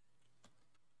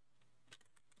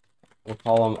 We'll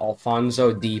call him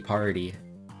Alfonso D Party.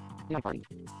 The party.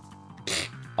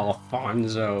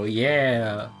 Alfonso,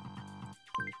 yeah.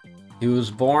 He was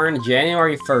born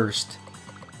January 1st,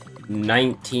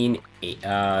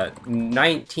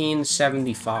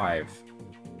 1975.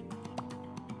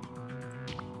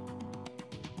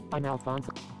 I'm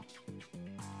Alfonso.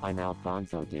 I'm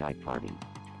Alfonso Di Party.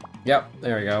 Yep,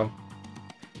 there we go.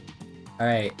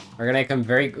 Alright, we're gonna make him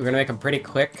pretty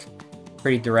quick,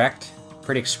 pretty direct,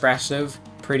 pretty expressive,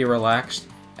 pretty relaxed,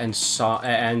 and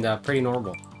pretty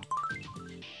normal.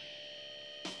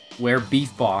 We're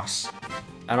Beef Boss.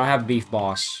 I don't have Beef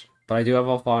Boss, but I do have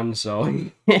a fun, so...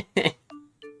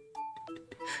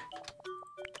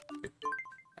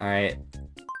 Alright,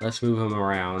 let's move him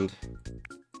around.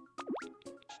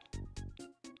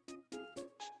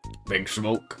 Big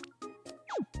Smoke.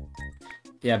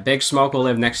 Yeah, Big Smoke will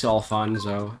live next to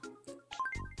Alfonso.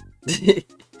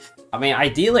 I mean,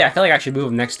 ideally, I feel like I should move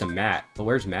him next to Matt, but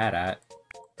where's Matt at?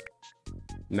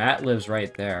 Matt lives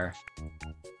right there.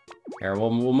 Here,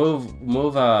 we'll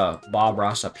move Bob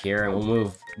Ross up here, and we'll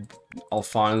move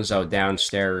Alfonso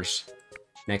downstairs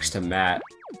next to Matt.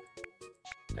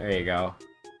 There you go.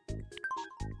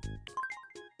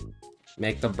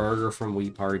 Make the burger from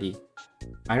Wii Party.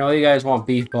 I know you guys want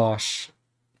Beef Boss.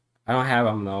 I don't have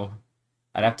them though.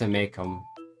 I'd have to make them.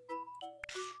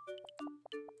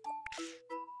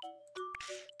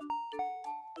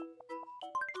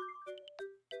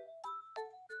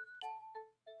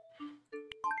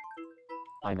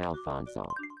 I'm Alfonso.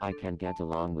 I can get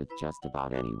along with just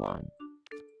about anyone.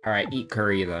 Alright, eat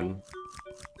curry then.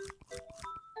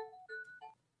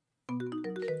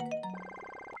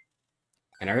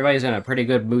 And everybody's in a pretty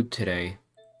good mood today.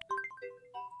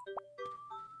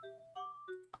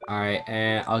 Alright,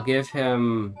 and I'll give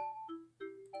him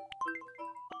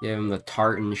the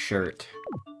tartan shirt.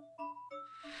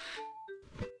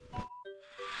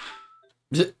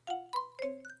 He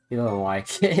doesn't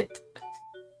like it.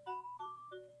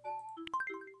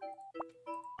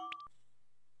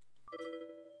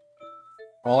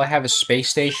 All I have is Space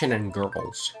Station and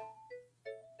girls.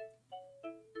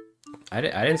 I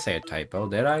didn't say a typo,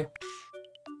 did I?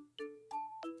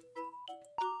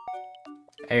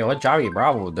 Hey, what Johnny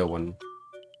Bravo doing?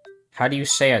 How do you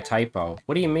say a typo?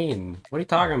 What do you mean? What are you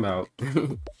talking about?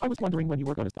 I was wondering when you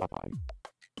were gonna stop by.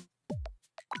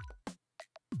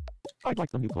 I'd like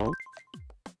some new clothes.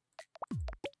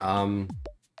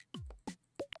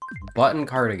 Button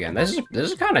cardigan. This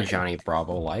is kind of Johnny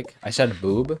Bravo like. I said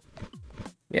boob.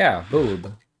 Yeah,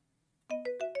 boob.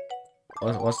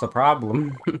 What's the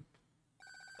problem?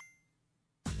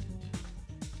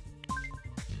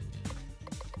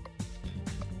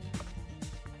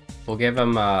 We'll give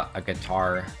him a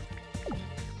guitar.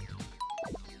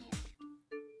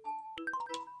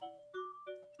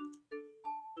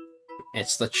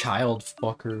 It's the child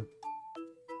fucker.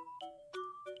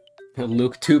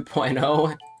 Luke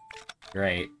 2.0.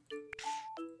 Great.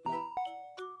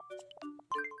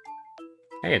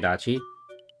 Hey, Adachi.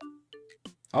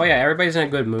 Oh yeah, everybody's in a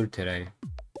good mood today.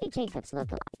 Hey Jacob's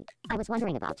lookalike. I was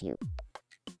wondering about you.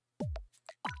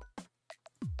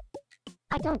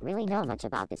 I don't really know much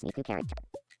about this Niku character.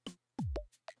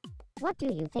 What do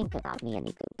you think about me and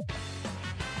Niku?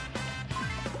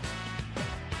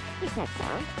 He said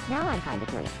so. Now I'm kinda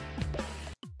curious.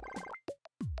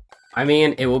 I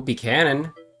mean, it will be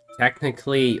canon.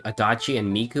 Technically, Adachi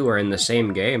and Miku are in the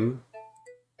same game.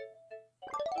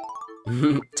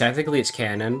 Technically, it's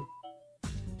canon.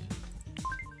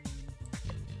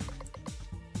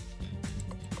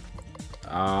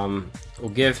 We'll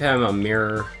give him a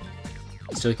mirror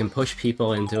so he can push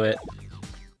people into it.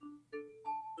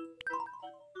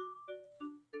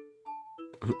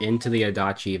 Into the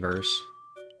Adachi-verse.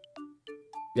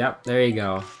 Yep, there you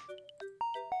go.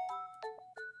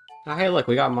 Oh, hey, look,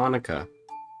 we got Monica.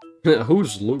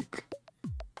 Who's Luke?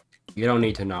 You don't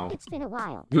need to know. It's been a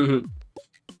while.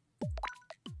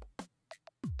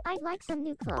 I'd like some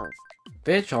new clothes.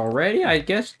 Bitch, already? I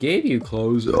guess gave you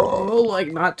clothes. Oh,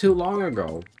 like not too long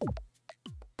ago.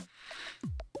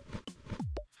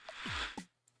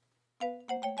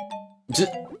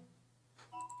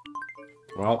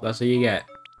 Well, that's what you get.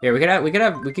 Here, we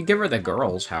could give her the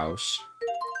girl's house.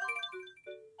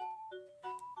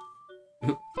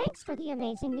 Thanks for the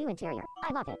amazing new interior.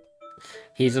 I love it.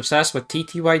 He's obsessed with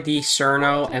TTYD,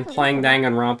 Cerno, and playing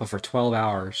Danganronpa for 12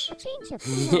 hours. A change of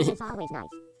scenery is always nice.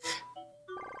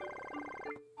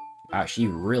 Wow, she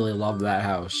really loved that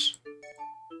house.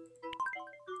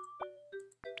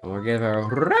 And we'll give her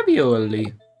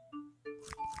ravioli.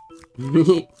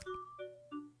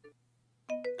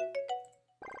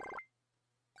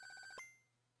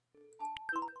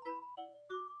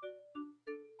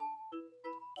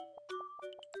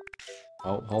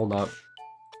 Oh, hold up.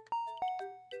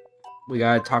 We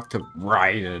gotta talk to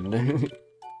Raiden.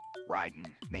 Raiden,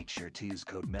 make sure to use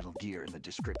code Metal Gear in the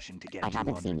description to get I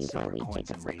haven't seen 200 you for a silver week, coins and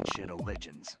Jacob's Raid lookalike. Shadow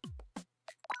Legends.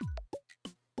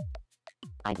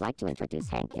 I'd like to introduce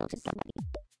Hank Hill to somebody.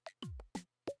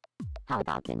 How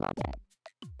about Bin Laden?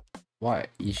 What?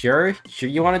 You sure? Sure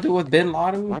you want to do it with Bin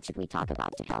Laden? What should we talk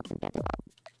about to help him get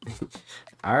along?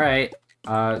 Alright.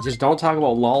 Just don't talk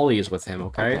about lollies with him,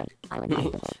 okay? I would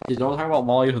like to Just don't talk about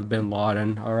lollies with Bin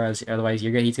Laden, or else, otherwise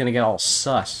he's gonna get all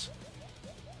sus.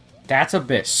 That's a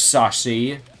bit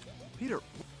sussy. Peter,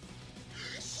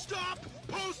 Stop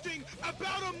posting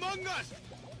about Among Us!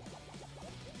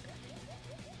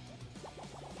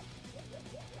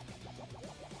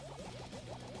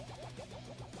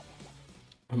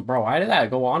 Bro, why did that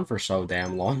go on for so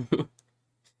damn long?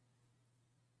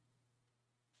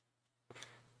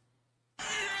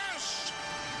 Yes!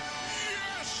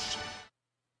 Yes!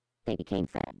 They became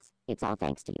friends. It's all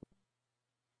thanks to you.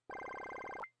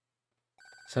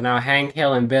 So now Hank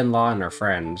Hill and Bin Laden are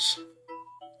friends.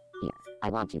 Here, I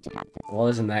want you to have this. Well,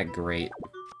 isn't that great?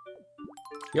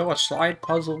 Yo, a slide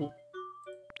puzzle.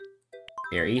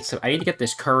 Here, eat some. I need to get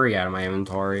this curry out of my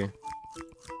inventory.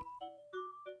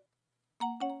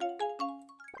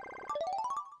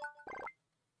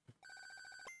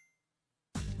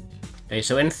 Okay,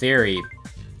 so in theory,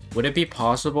 would it be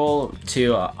possible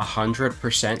to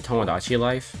 100% Tomodachi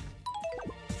Life?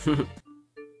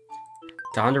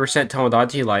 To 100%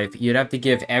 Tomodachi Life, you'd have to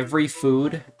give every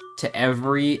food to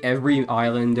every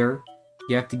islander.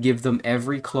 You have to give them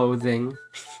every clothing.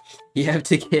 You have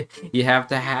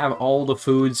to have all the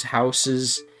foods,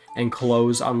 houses, and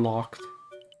clothes unlocked.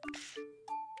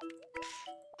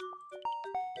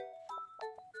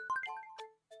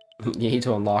 You need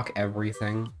to unlock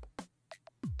everything.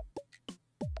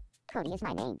 Cody is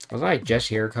my name. Wasn't I just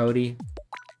here, Cody?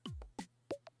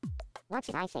 What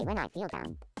should I say when I feel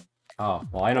down? Oh,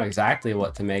 well, I know exactly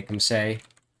what to make him say.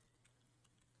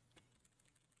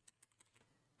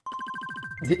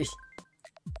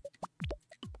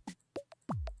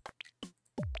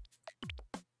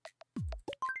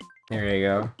 There you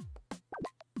go.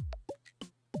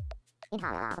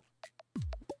 Inhala.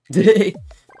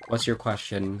 What's your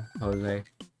question, Jose?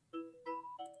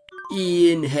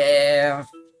 In half.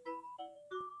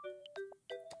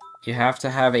 You have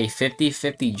to have a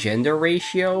 50-50 gender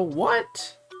ratio?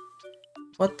 What?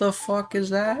 What the fuck is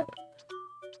that?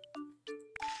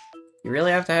 You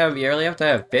really have to have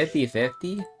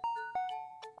 50-50?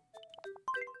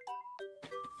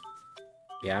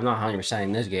 Yeah, I'm not 100%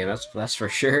 in this game, that's for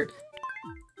sure.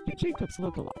 Hey, Jacob's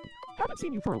lookalike. Haven't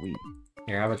seen you for a week.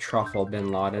 Here, have a truffle,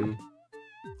 Bin Laden.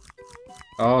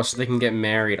 Oh, so they can get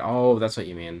married. Oh, that's what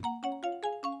you mean.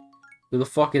 Who the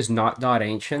fuck is not dot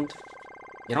ancient?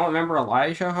 You don't remember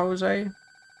Elijah, Jose?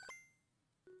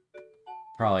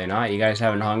 Probably not. You guys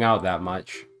haven't hung out that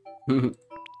much. Here,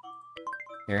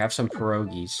 have some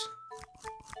pierogies.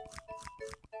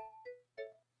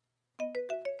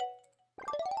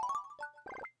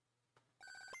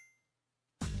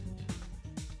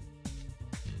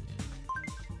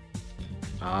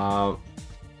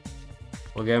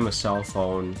 We'll get him a cell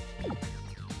phone.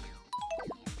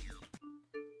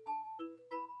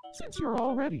 Since you're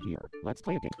already here, let's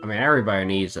play a game. I mean, everybody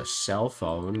needs a cell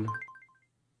phone.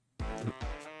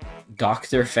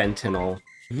 Dr. Fentanyl.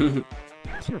 Here's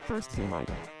your first sim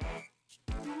item.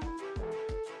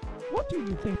 What do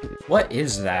you think it is? What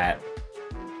is that?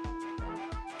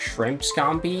 Shrimp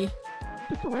scampi?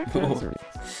 The correct answer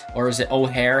is Or is it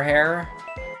O'Hare hair?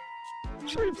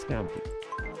 shrimp scampi.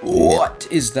 What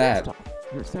is that? Next up,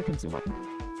 your second sim item.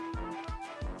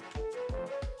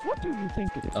 What do you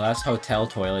think it is? Oh, that's hotel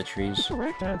The toiletries.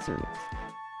 correct answer is.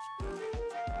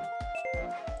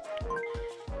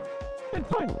 And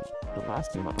finally, the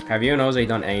last sim item. Have you and Jose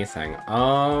done anything?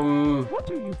 What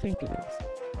do you think it is?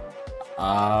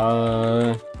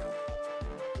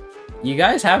 You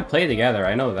guys have played together,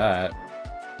 I know that.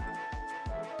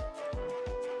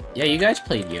 Yeah, you guys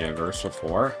played Universe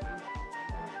before.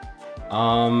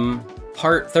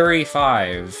 Part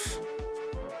 35.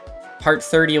 Part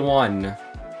 31.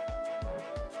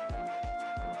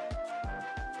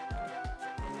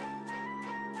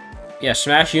 Yeah,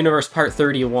 Smash Universe Part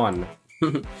 31.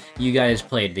 You guys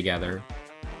played together.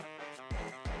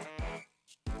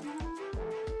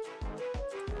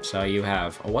 So you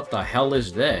have... Oh, what the hell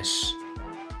is this?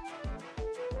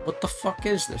 What the fuck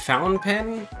is the fountain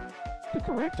pen? The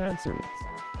correct answer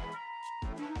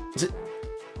Is it...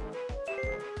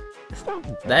 is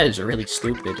fountain pen. That is really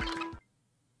stupid.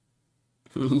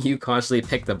 You constantly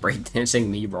pick the breakdancing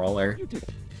knee brawler. You did it.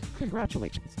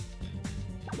 Congratulations.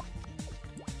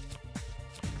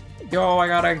 Yo, I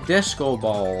got a disco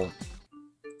ball.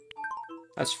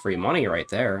 That's free money right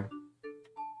there.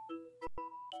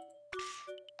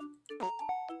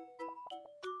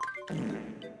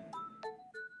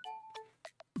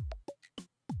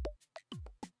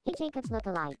 Hey Jacob's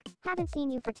look-alike. Haven't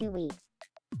seen you for 2 weeks.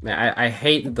 Man, I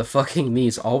hate that the fucking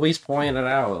me's always pointing it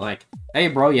out. Like, hey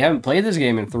bro, you haven't played this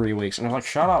game in 3 weeks. And I'm like,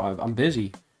 shut up, I'm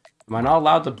busy. Am I not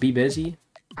allowed to be busy?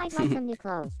 I'd like some new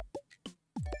clothes.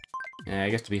 Yeah, I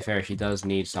guess to be fair, she does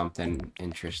need something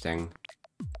interesting.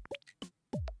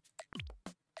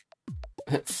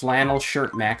 Flannel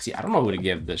shirt maxi. I don't know who to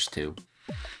give this to.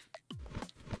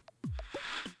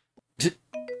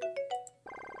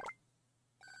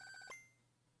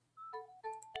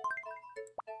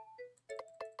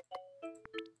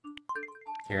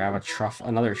 Here, I have a truffle,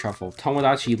 another truffle.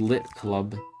 Tomodachi Lit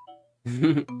Club.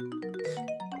 It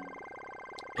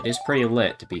is pretty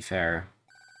lit, to be fair.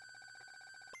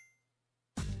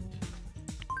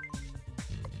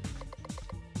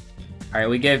 Alright,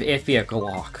 we give Iffy a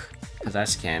Glock, because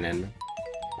that's canon.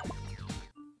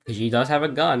 Because she does have a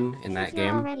gun in that Since you're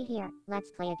game. already here,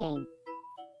 let's play a game.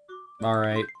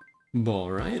 Alright.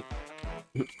 Alright.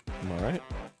 Alright.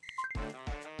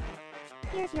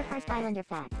 Here's your first Islander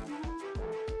fact.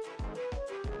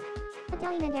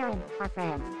 Italian and Aaron are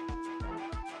friends.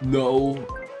 No.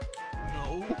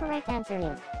 No. The correct answer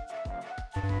is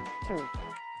true.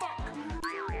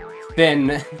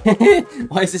 Finn.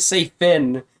 Why does it say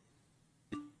Finn?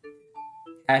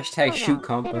 Hashtag Oh shoot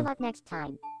well, better compa. luck next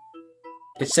time.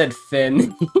 It said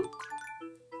Finn.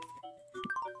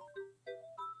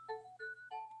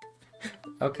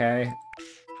 Okay.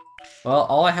 Well,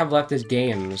 all I have left is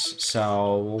games,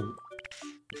 so...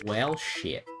 Well,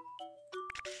 shit.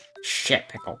 Shit,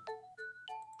 pickle.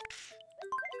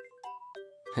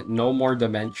 No more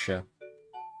dementia.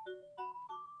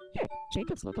 Here,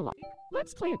 Jacob's look alike.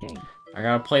 Let's play a game. I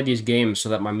gotta play these games so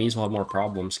that my Mii's will have more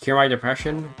problems. Cure my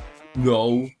depression?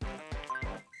 No.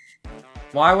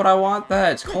 Why would I want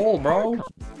that? It's cold, bro.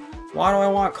 Why do I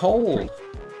want cold?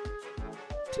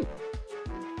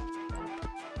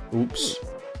 Oops.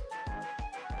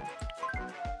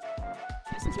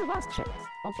 This is your last chance.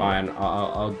 Okay. Fine,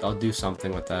 I'll do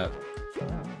something with that.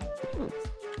 Oops.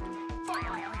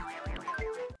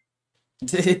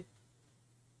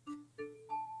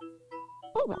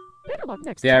 Oh well, better luck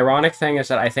next The time. ironic thing is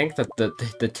that I think that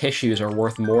the tissues are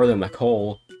worth more than the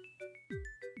coal.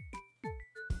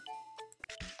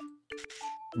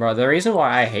 Bro, the reason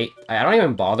why I don't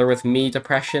even bother with Mii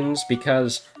depressions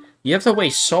because you have to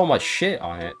waste so much shit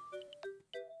on it.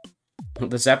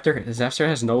 The Zepter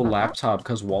has no laptop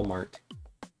because Walmart.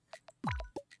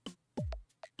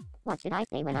 What should I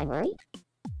say when I'm worried?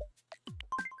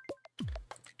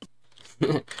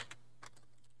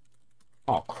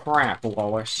 Oh crap,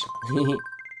 Lois.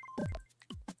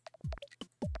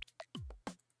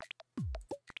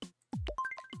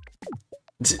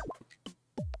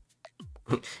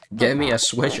 Get me a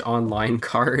Switch Online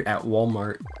card at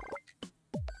Walmart.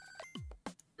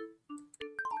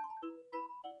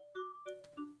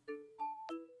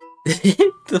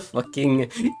 The fucking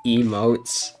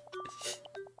emotes.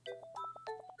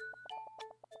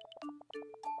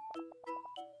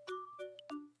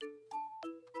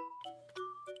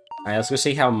 Alright, let's go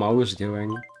see how Mo's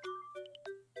doing.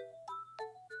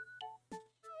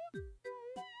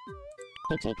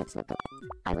 Hey Jacob's look alike.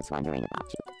 I was wondering about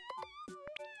you.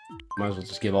 Might as well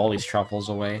just give all these truffles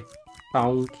away.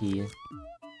 Funky.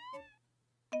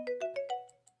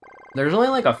 There's only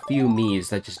like a few Miis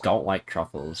that just don't like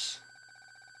truffles.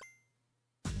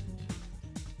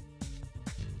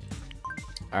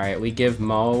 Alright, we give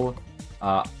Mo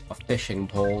a fishing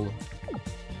pole.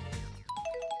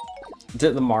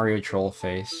 Did the Mario troll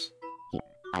face. Here,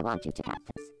 I want you to have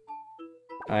this.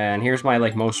 And here's my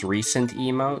like most recent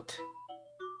emote.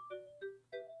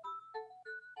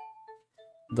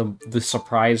 The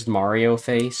surprised Mario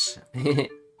face.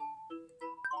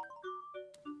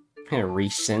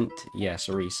 Recent. Yes,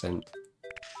 recent.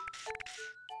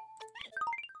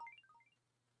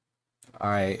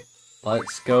 Alright,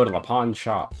 let's go to the pawn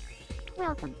shop.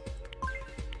 Welcome.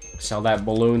 Sell that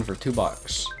balloon for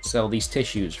 $2. Sell these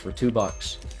tissues for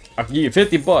 $2. I'll give you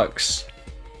 $50.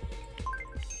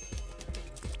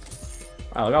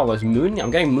 Wow, look at all this moon.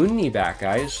 I'm getting Moony back,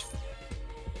 guys.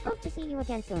 Hope to see you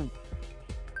again soon.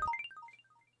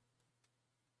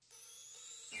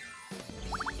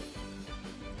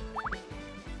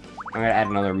 I'm gonna add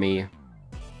another me.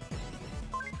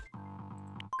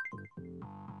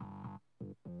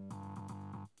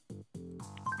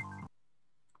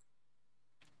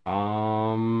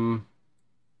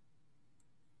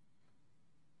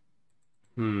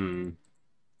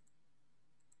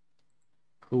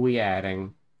 Who we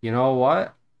adding? You know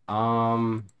what?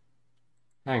 Hang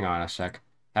on a sec.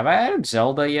 Have I added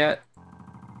Zelda yet?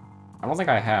 I don't think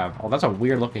I have. Oh, that's a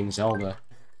weird looking Zelda.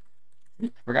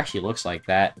 I forgot she looks like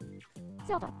that.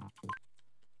 Zelda.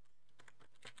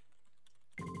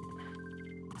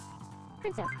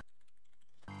 Princess.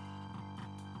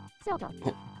 Zelda.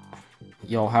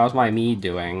 Yo, how's my me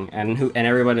doing? And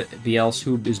everybody else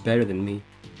who is better than me?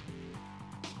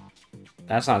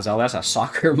 That's not Zelda, that's a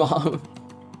soccer mom.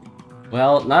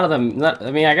 Well, none of them...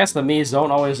 I mean, I guess the Miis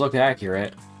don't always look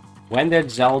accurate. When did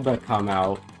Zelda come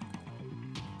out?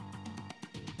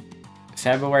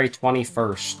 February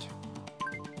 21st.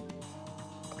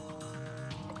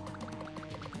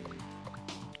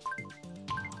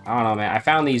 I don't know, man. I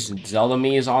found these Zelda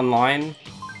Miis online.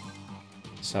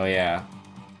 So, yeah.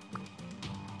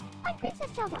 I'm Princess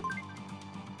Zelda.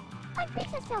 I'm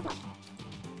Princess Zelda.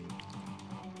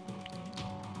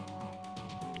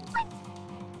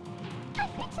 I'm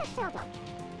Princess Zelda.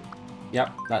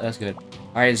 Yep, that's good.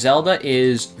 Alright, Zelda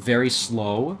is very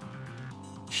slow.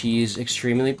 She's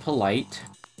extremely polite.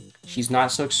 She's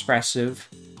not so expressive.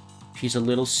 She's a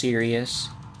little serious.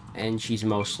 And she's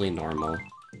mostly normal.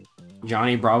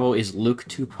 Johnny Bravo is Luke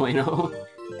 2.0.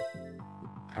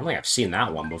 I don't think I've seen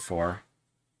that one before.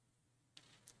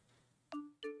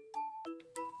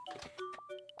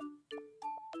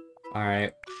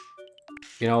 Alright.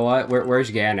 You know what? Where's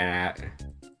Ganon at?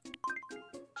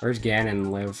 Where's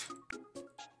Ganon live?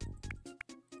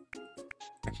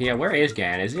 Okay, yeah, where is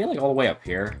Ganon? Is he like all the way up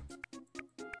here?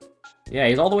 Yeah,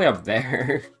 he's all the way up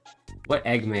there. What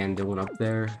Eggman doing up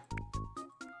there?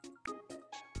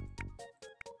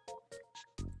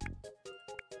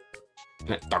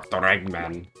 Dr.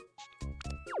 Eggman.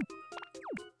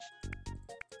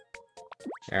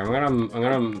 Yeah, I'm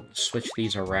gonna switch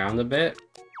these around a bit.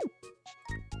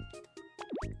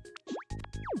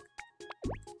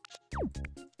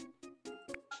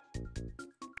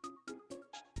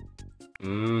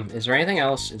 Is there anything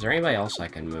else? Is there anybody else I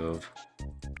can move?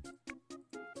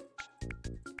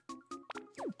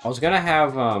 I was gonna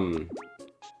have,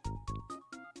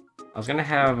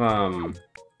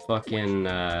 fucking,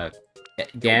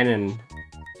 Ganon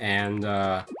and,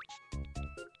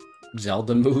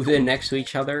 Zelda move in next to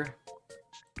each other.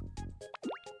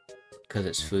 Because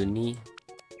it's funny.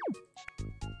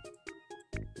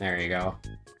 There you go.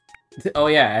 Oh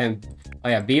yeah, and oh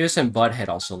yeah, Beavis and Butthead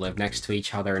also live next to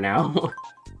each other now.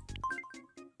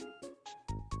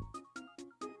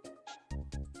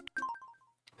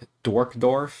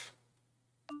 Dorkdorf.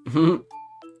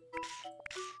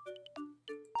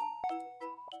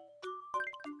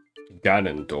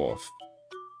 Ganondorf.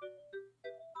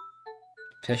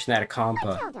 Petition at a I'm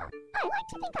compa. Zelda. I like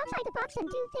to think outside the box and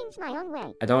do things my own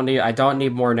way. I don't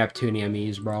need more Neptunia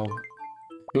Miis, bro.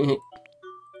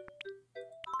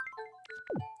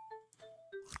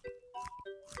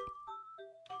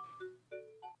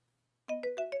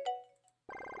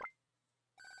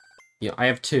 Yeah, I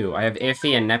have two. I have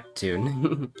Iffy and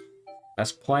Neptune.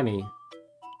 That's plenty.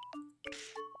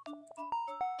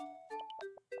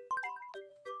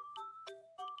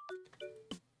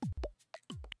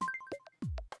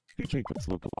 Hey Jacobs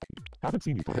look alike. Haven't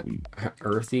seen you for a week.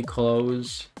 Earthy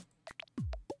clothes.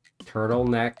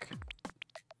 Turtleneck.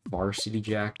 Varsity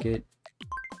jacket.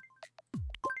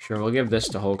 Sure, we'll give this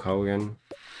to Hulk Hogan.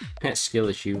 Skill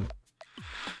issue.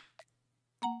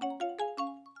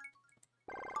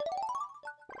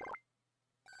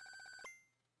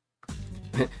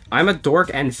 I'm a dork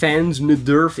and fans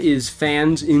Midurf is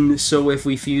fans in so if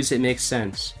we fuse it makes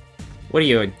sense. What are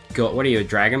you, a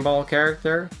Dragon Ball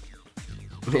character?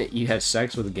 You had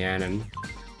sex with Ganon.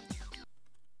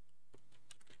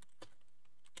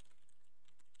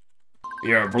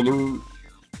 Yeah, brother.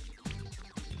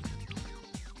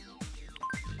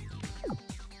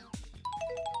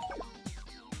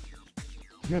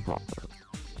 Yeah, brother.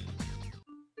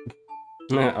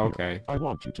 Okay. I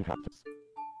want you to have this.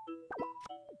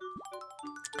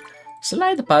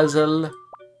 Slide puzzle.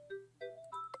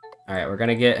 Alright, we're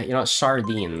gonna get, you know,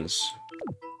 sardines.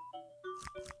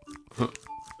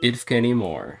 If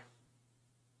anymore.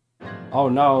 Oh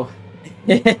no.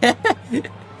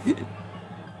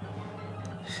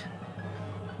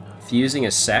 Fusing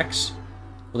is sex?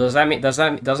 Well,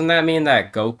 doesn't that mean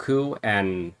that Goku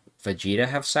and Vegeta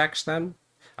have sex then?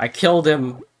 I killed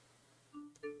him.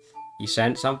 You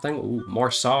sent something? Ooh,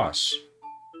 more sauce.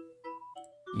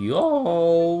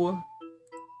 Yo!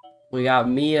 We got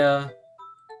Mia.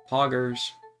 Poggers.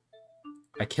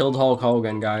 I killed Hulk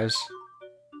Hogan, guys.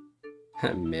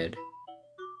 Mid.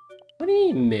 What do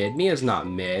you mean mid? Mia's not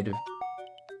mid.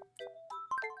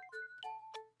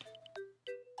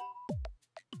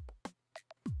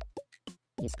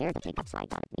 You scared the Jacobs right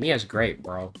out of me. Mia's great,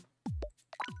 bro.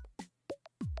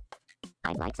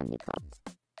 I'd like some new clothes.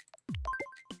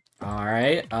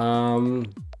 Alright, oh,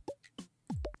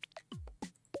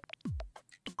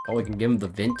 we can give him the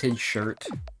vintage shirt.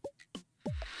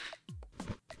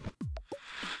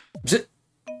 Zit.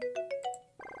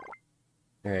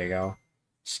 There you go.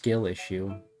 Skill issue.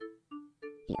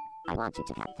 Here, I want you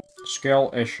to have this.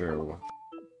 Skill issue.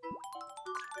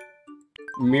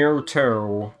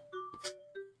 Mewtwo.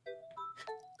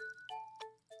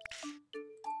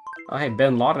 Oh, hey,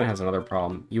 Bin Laden has another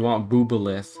problem. You want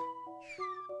Boobalith.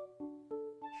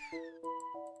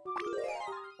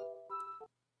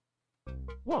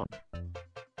 One,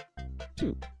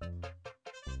 two.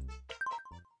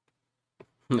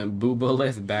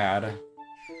 Boobalith bad.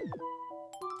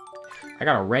 I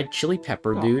got a red chili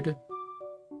pepper, dude.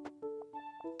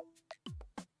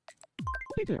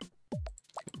 Hey there.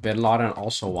 Bin Laden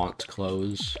also wants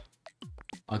clothes.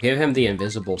 I'll give him the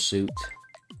invisible suit.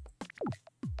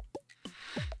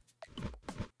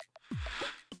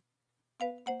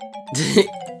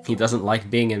 He doesn't like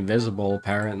being invisible,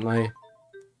 apparently.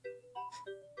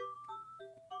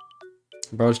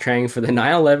 Bro's training for the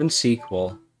 9/11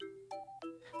 sequel.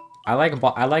 I like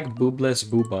Boobless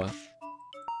Booba,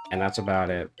 and that's about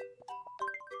it.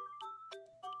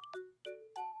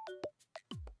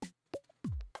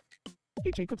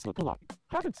 Hey, Jacobs look alike.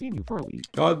 Haven't seen you for a week.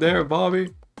 God damn,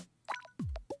 Bobby.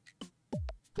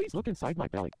 Please look inside my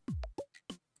belly.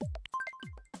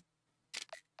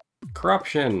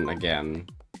 Corruption again.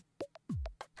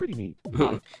 Pretty neat.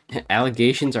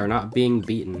 Allegations are not being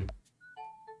beaten.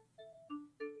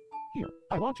 Here,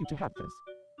 I want you to have this.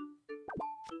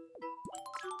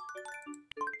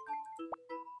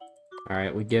 All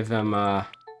right, we give him.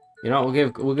 You know,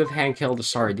 we'll give Handkill the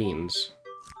sardines.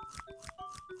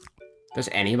 Does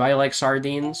anybody like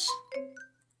sardines?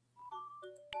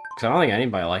 Cause I don't think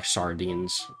anybody likes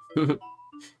sardines.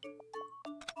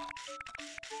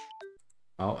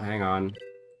 Oh, hang on.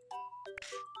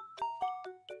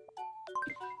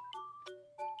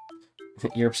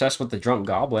 You're obsessed with the Drunk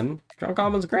Goblin? Drunk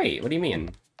Goblin's great, what do you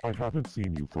mean? I haven't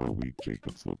seen you for a week,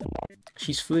 Jacobs look alike.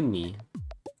 She's funny.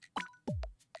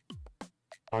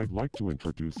 I'd like to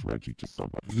introduce Reggie to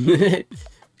somebody.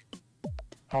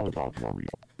 How about Wario?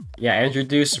 Yeah,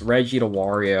 introduce Reggie to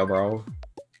Wario, bro.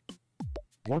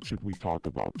 What should we talk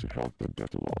about to help them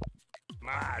get along?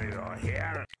 Mario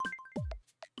here.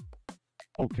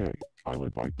 Okay, I'll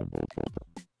invite them both over.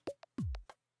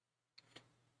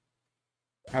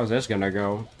 How's this gonna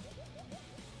go?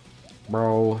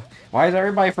 Bro, why is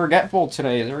everybody forgetful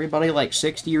today? Is everybody like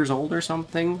 60 years old or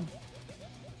something?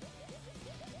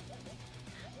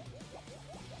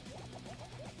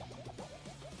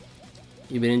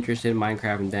 You've been interested in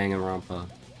Minecraft and Danganronpa.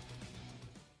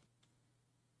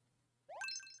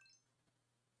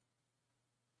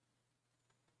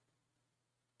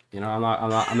 You know, I'm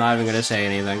not even gonna say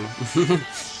anything.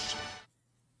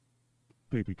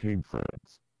 They became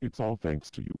friends. It's all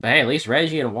thanks to you. But hey, at least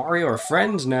Reggie and Wario are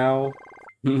friends now.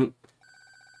 Give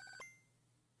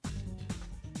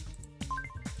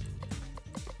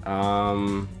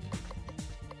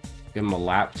him a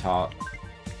laptop.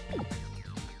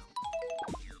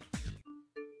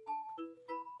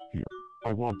 Here,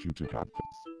 I want you to have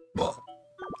this.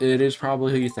 It is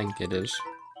probably who you think it is.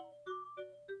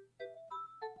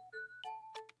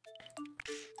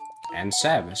 And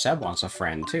Seb. Seb wants a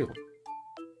friend, too.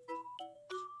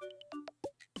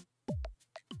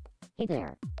 Hey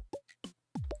there.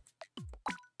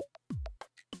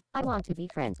 I want to be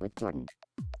friends with Jordan.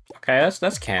 Okay,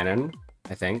 that's canon,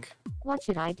 I think. What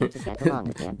should I do to get along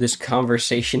with him? This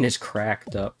conversation is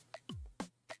cracked up.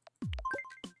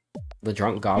 The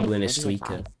drunk goblin is Thanks for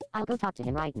the Suika. advice. I'll go talk to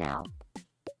him right now.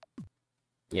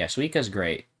 Yeah, Suika's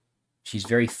great. She's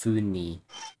very funny.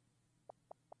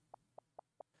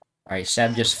 Alright,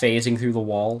 Seb just phasing through the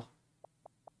wall.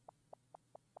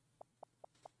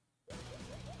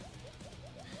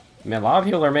 Man, a lot of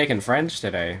people are making friends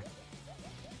today.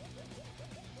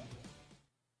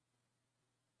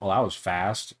 Well, that was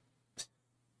fast.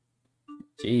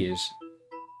 Jeez.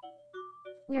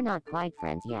 We're not quite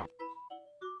friends yet.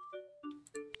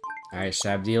 Alright,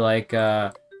 Seb, do you like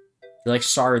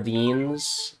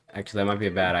sardines? Actually, that might be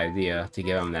a bad idea to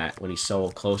give him that when he's so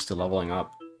close to leveling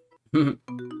up.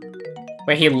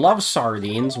 Wait, he loves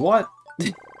sardines? What?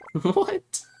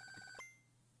 What?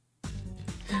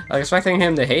 I was expecting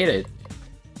him to hate it.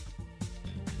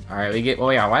 Alright, we get... Oh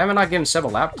yeah, why am I not giving Seb a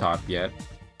laptop yet?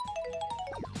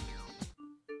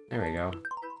 There we go.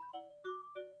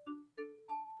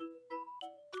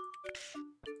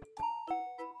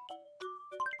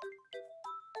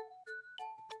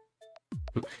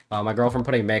 My girlfriend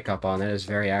putting makeup on, it is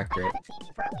very accurate.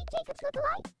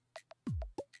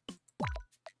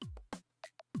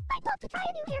 I'd love to try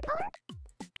a new hair color.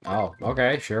 Oh,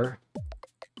 okay, sure.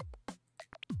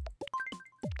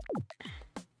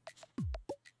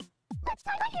 Let's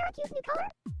dye my hair and use new color.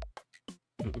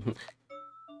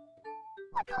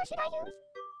 What color should I use?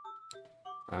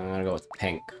 I'm gonna go with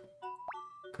pink.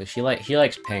 Cause she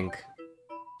likes pink.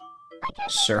 I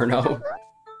can't Cerno.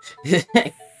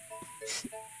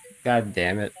 God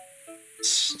damn it.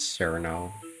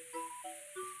 Cerno.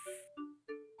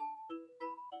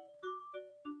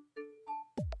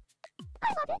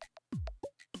 I love it.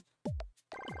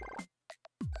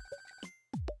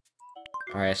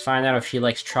 Alright, let's find out if she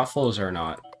likes truffles or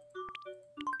not.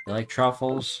 You like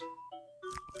truffles?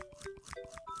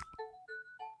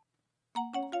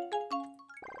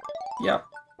 Yep.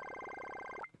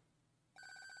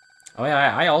 Oh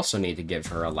yeah, I also need to give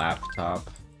her a laptop.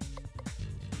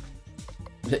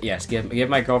 Yes, give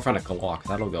my girlfriend a clock.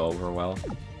 That'll go over well.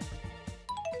 Here,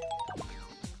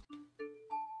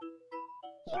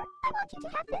 I want you to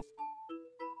have this.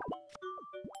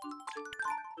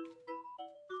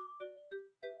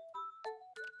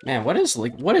 Man, what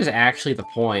is actually the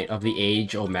point of the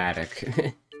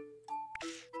age-o-matic?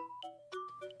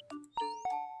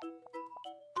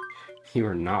 You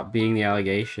are not being the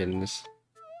allegations.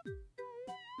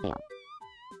 Yeah.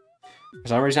 For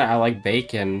some reason, I like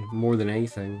bacon more than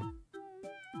anything.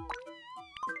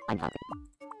 I'm hungry.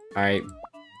 Alright,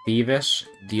 Beavis,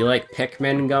 do you like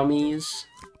Pikmin gummies?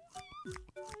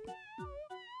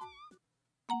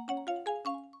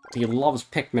 He loves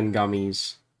Pikmin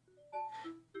gummies.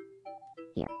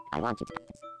 Here, I want you to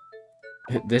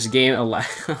have this. This game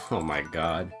oh my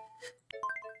god.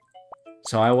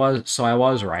 So I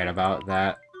was right about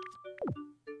that.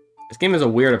 This game has a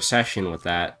weird obsession with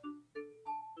that.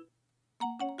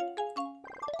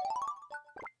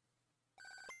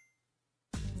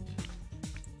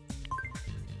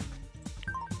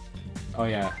 Oh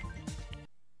yeah.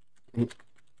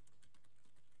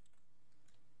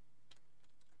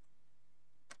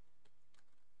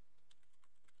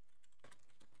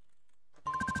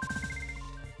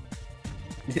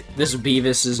 This is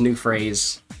Beavis's new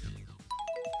phrase.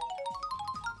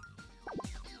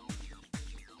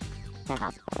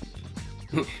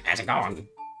 How's it going?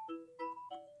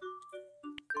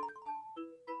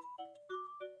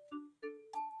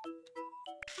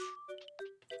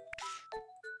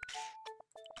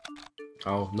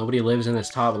 Oh, nobody lives in this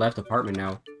top left apartment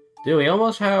now. Dude, we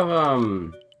almost have,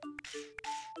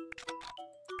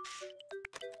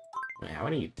 wait, how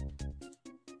many?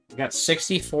 We got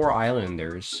 64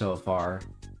 islanders so far.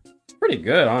 Pretty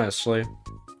good, honestly.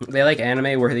 They like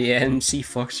anime where the MC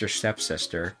fucks your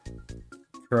stepsister.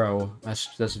 True.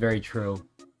 That's very true.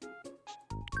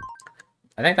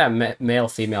 I think that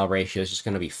male-female ratio is just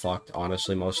gonna be fucked,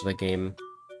 honestly, most of the game.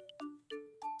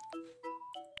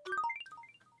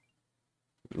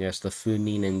 Yes, the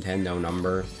Funi Nintendo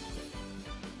number.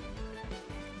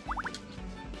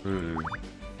 To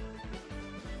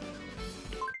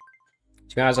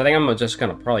be honest, I think I'm just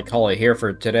gonna probably call it here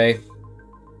for today.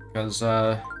 Because,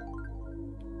 I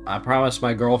promised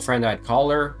my girlfriend I'd call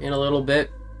her in a little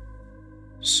bit.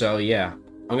 So, yeah.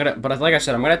 But like I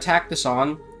said, I'm gonna tack this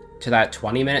on to that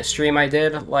 20-minute stream I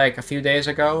did, like, a few days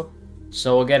ago.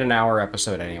 So we'll get an hour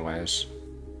episode anyways.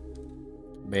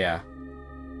 But yeah.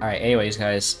 Alright, anyways,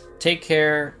 guys. Take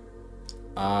care.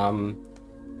 We'll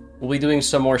be doing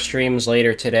some more streams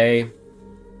later today.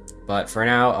 But for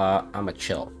now, I'm a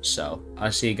chill. So,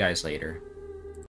 I'll see you guys later.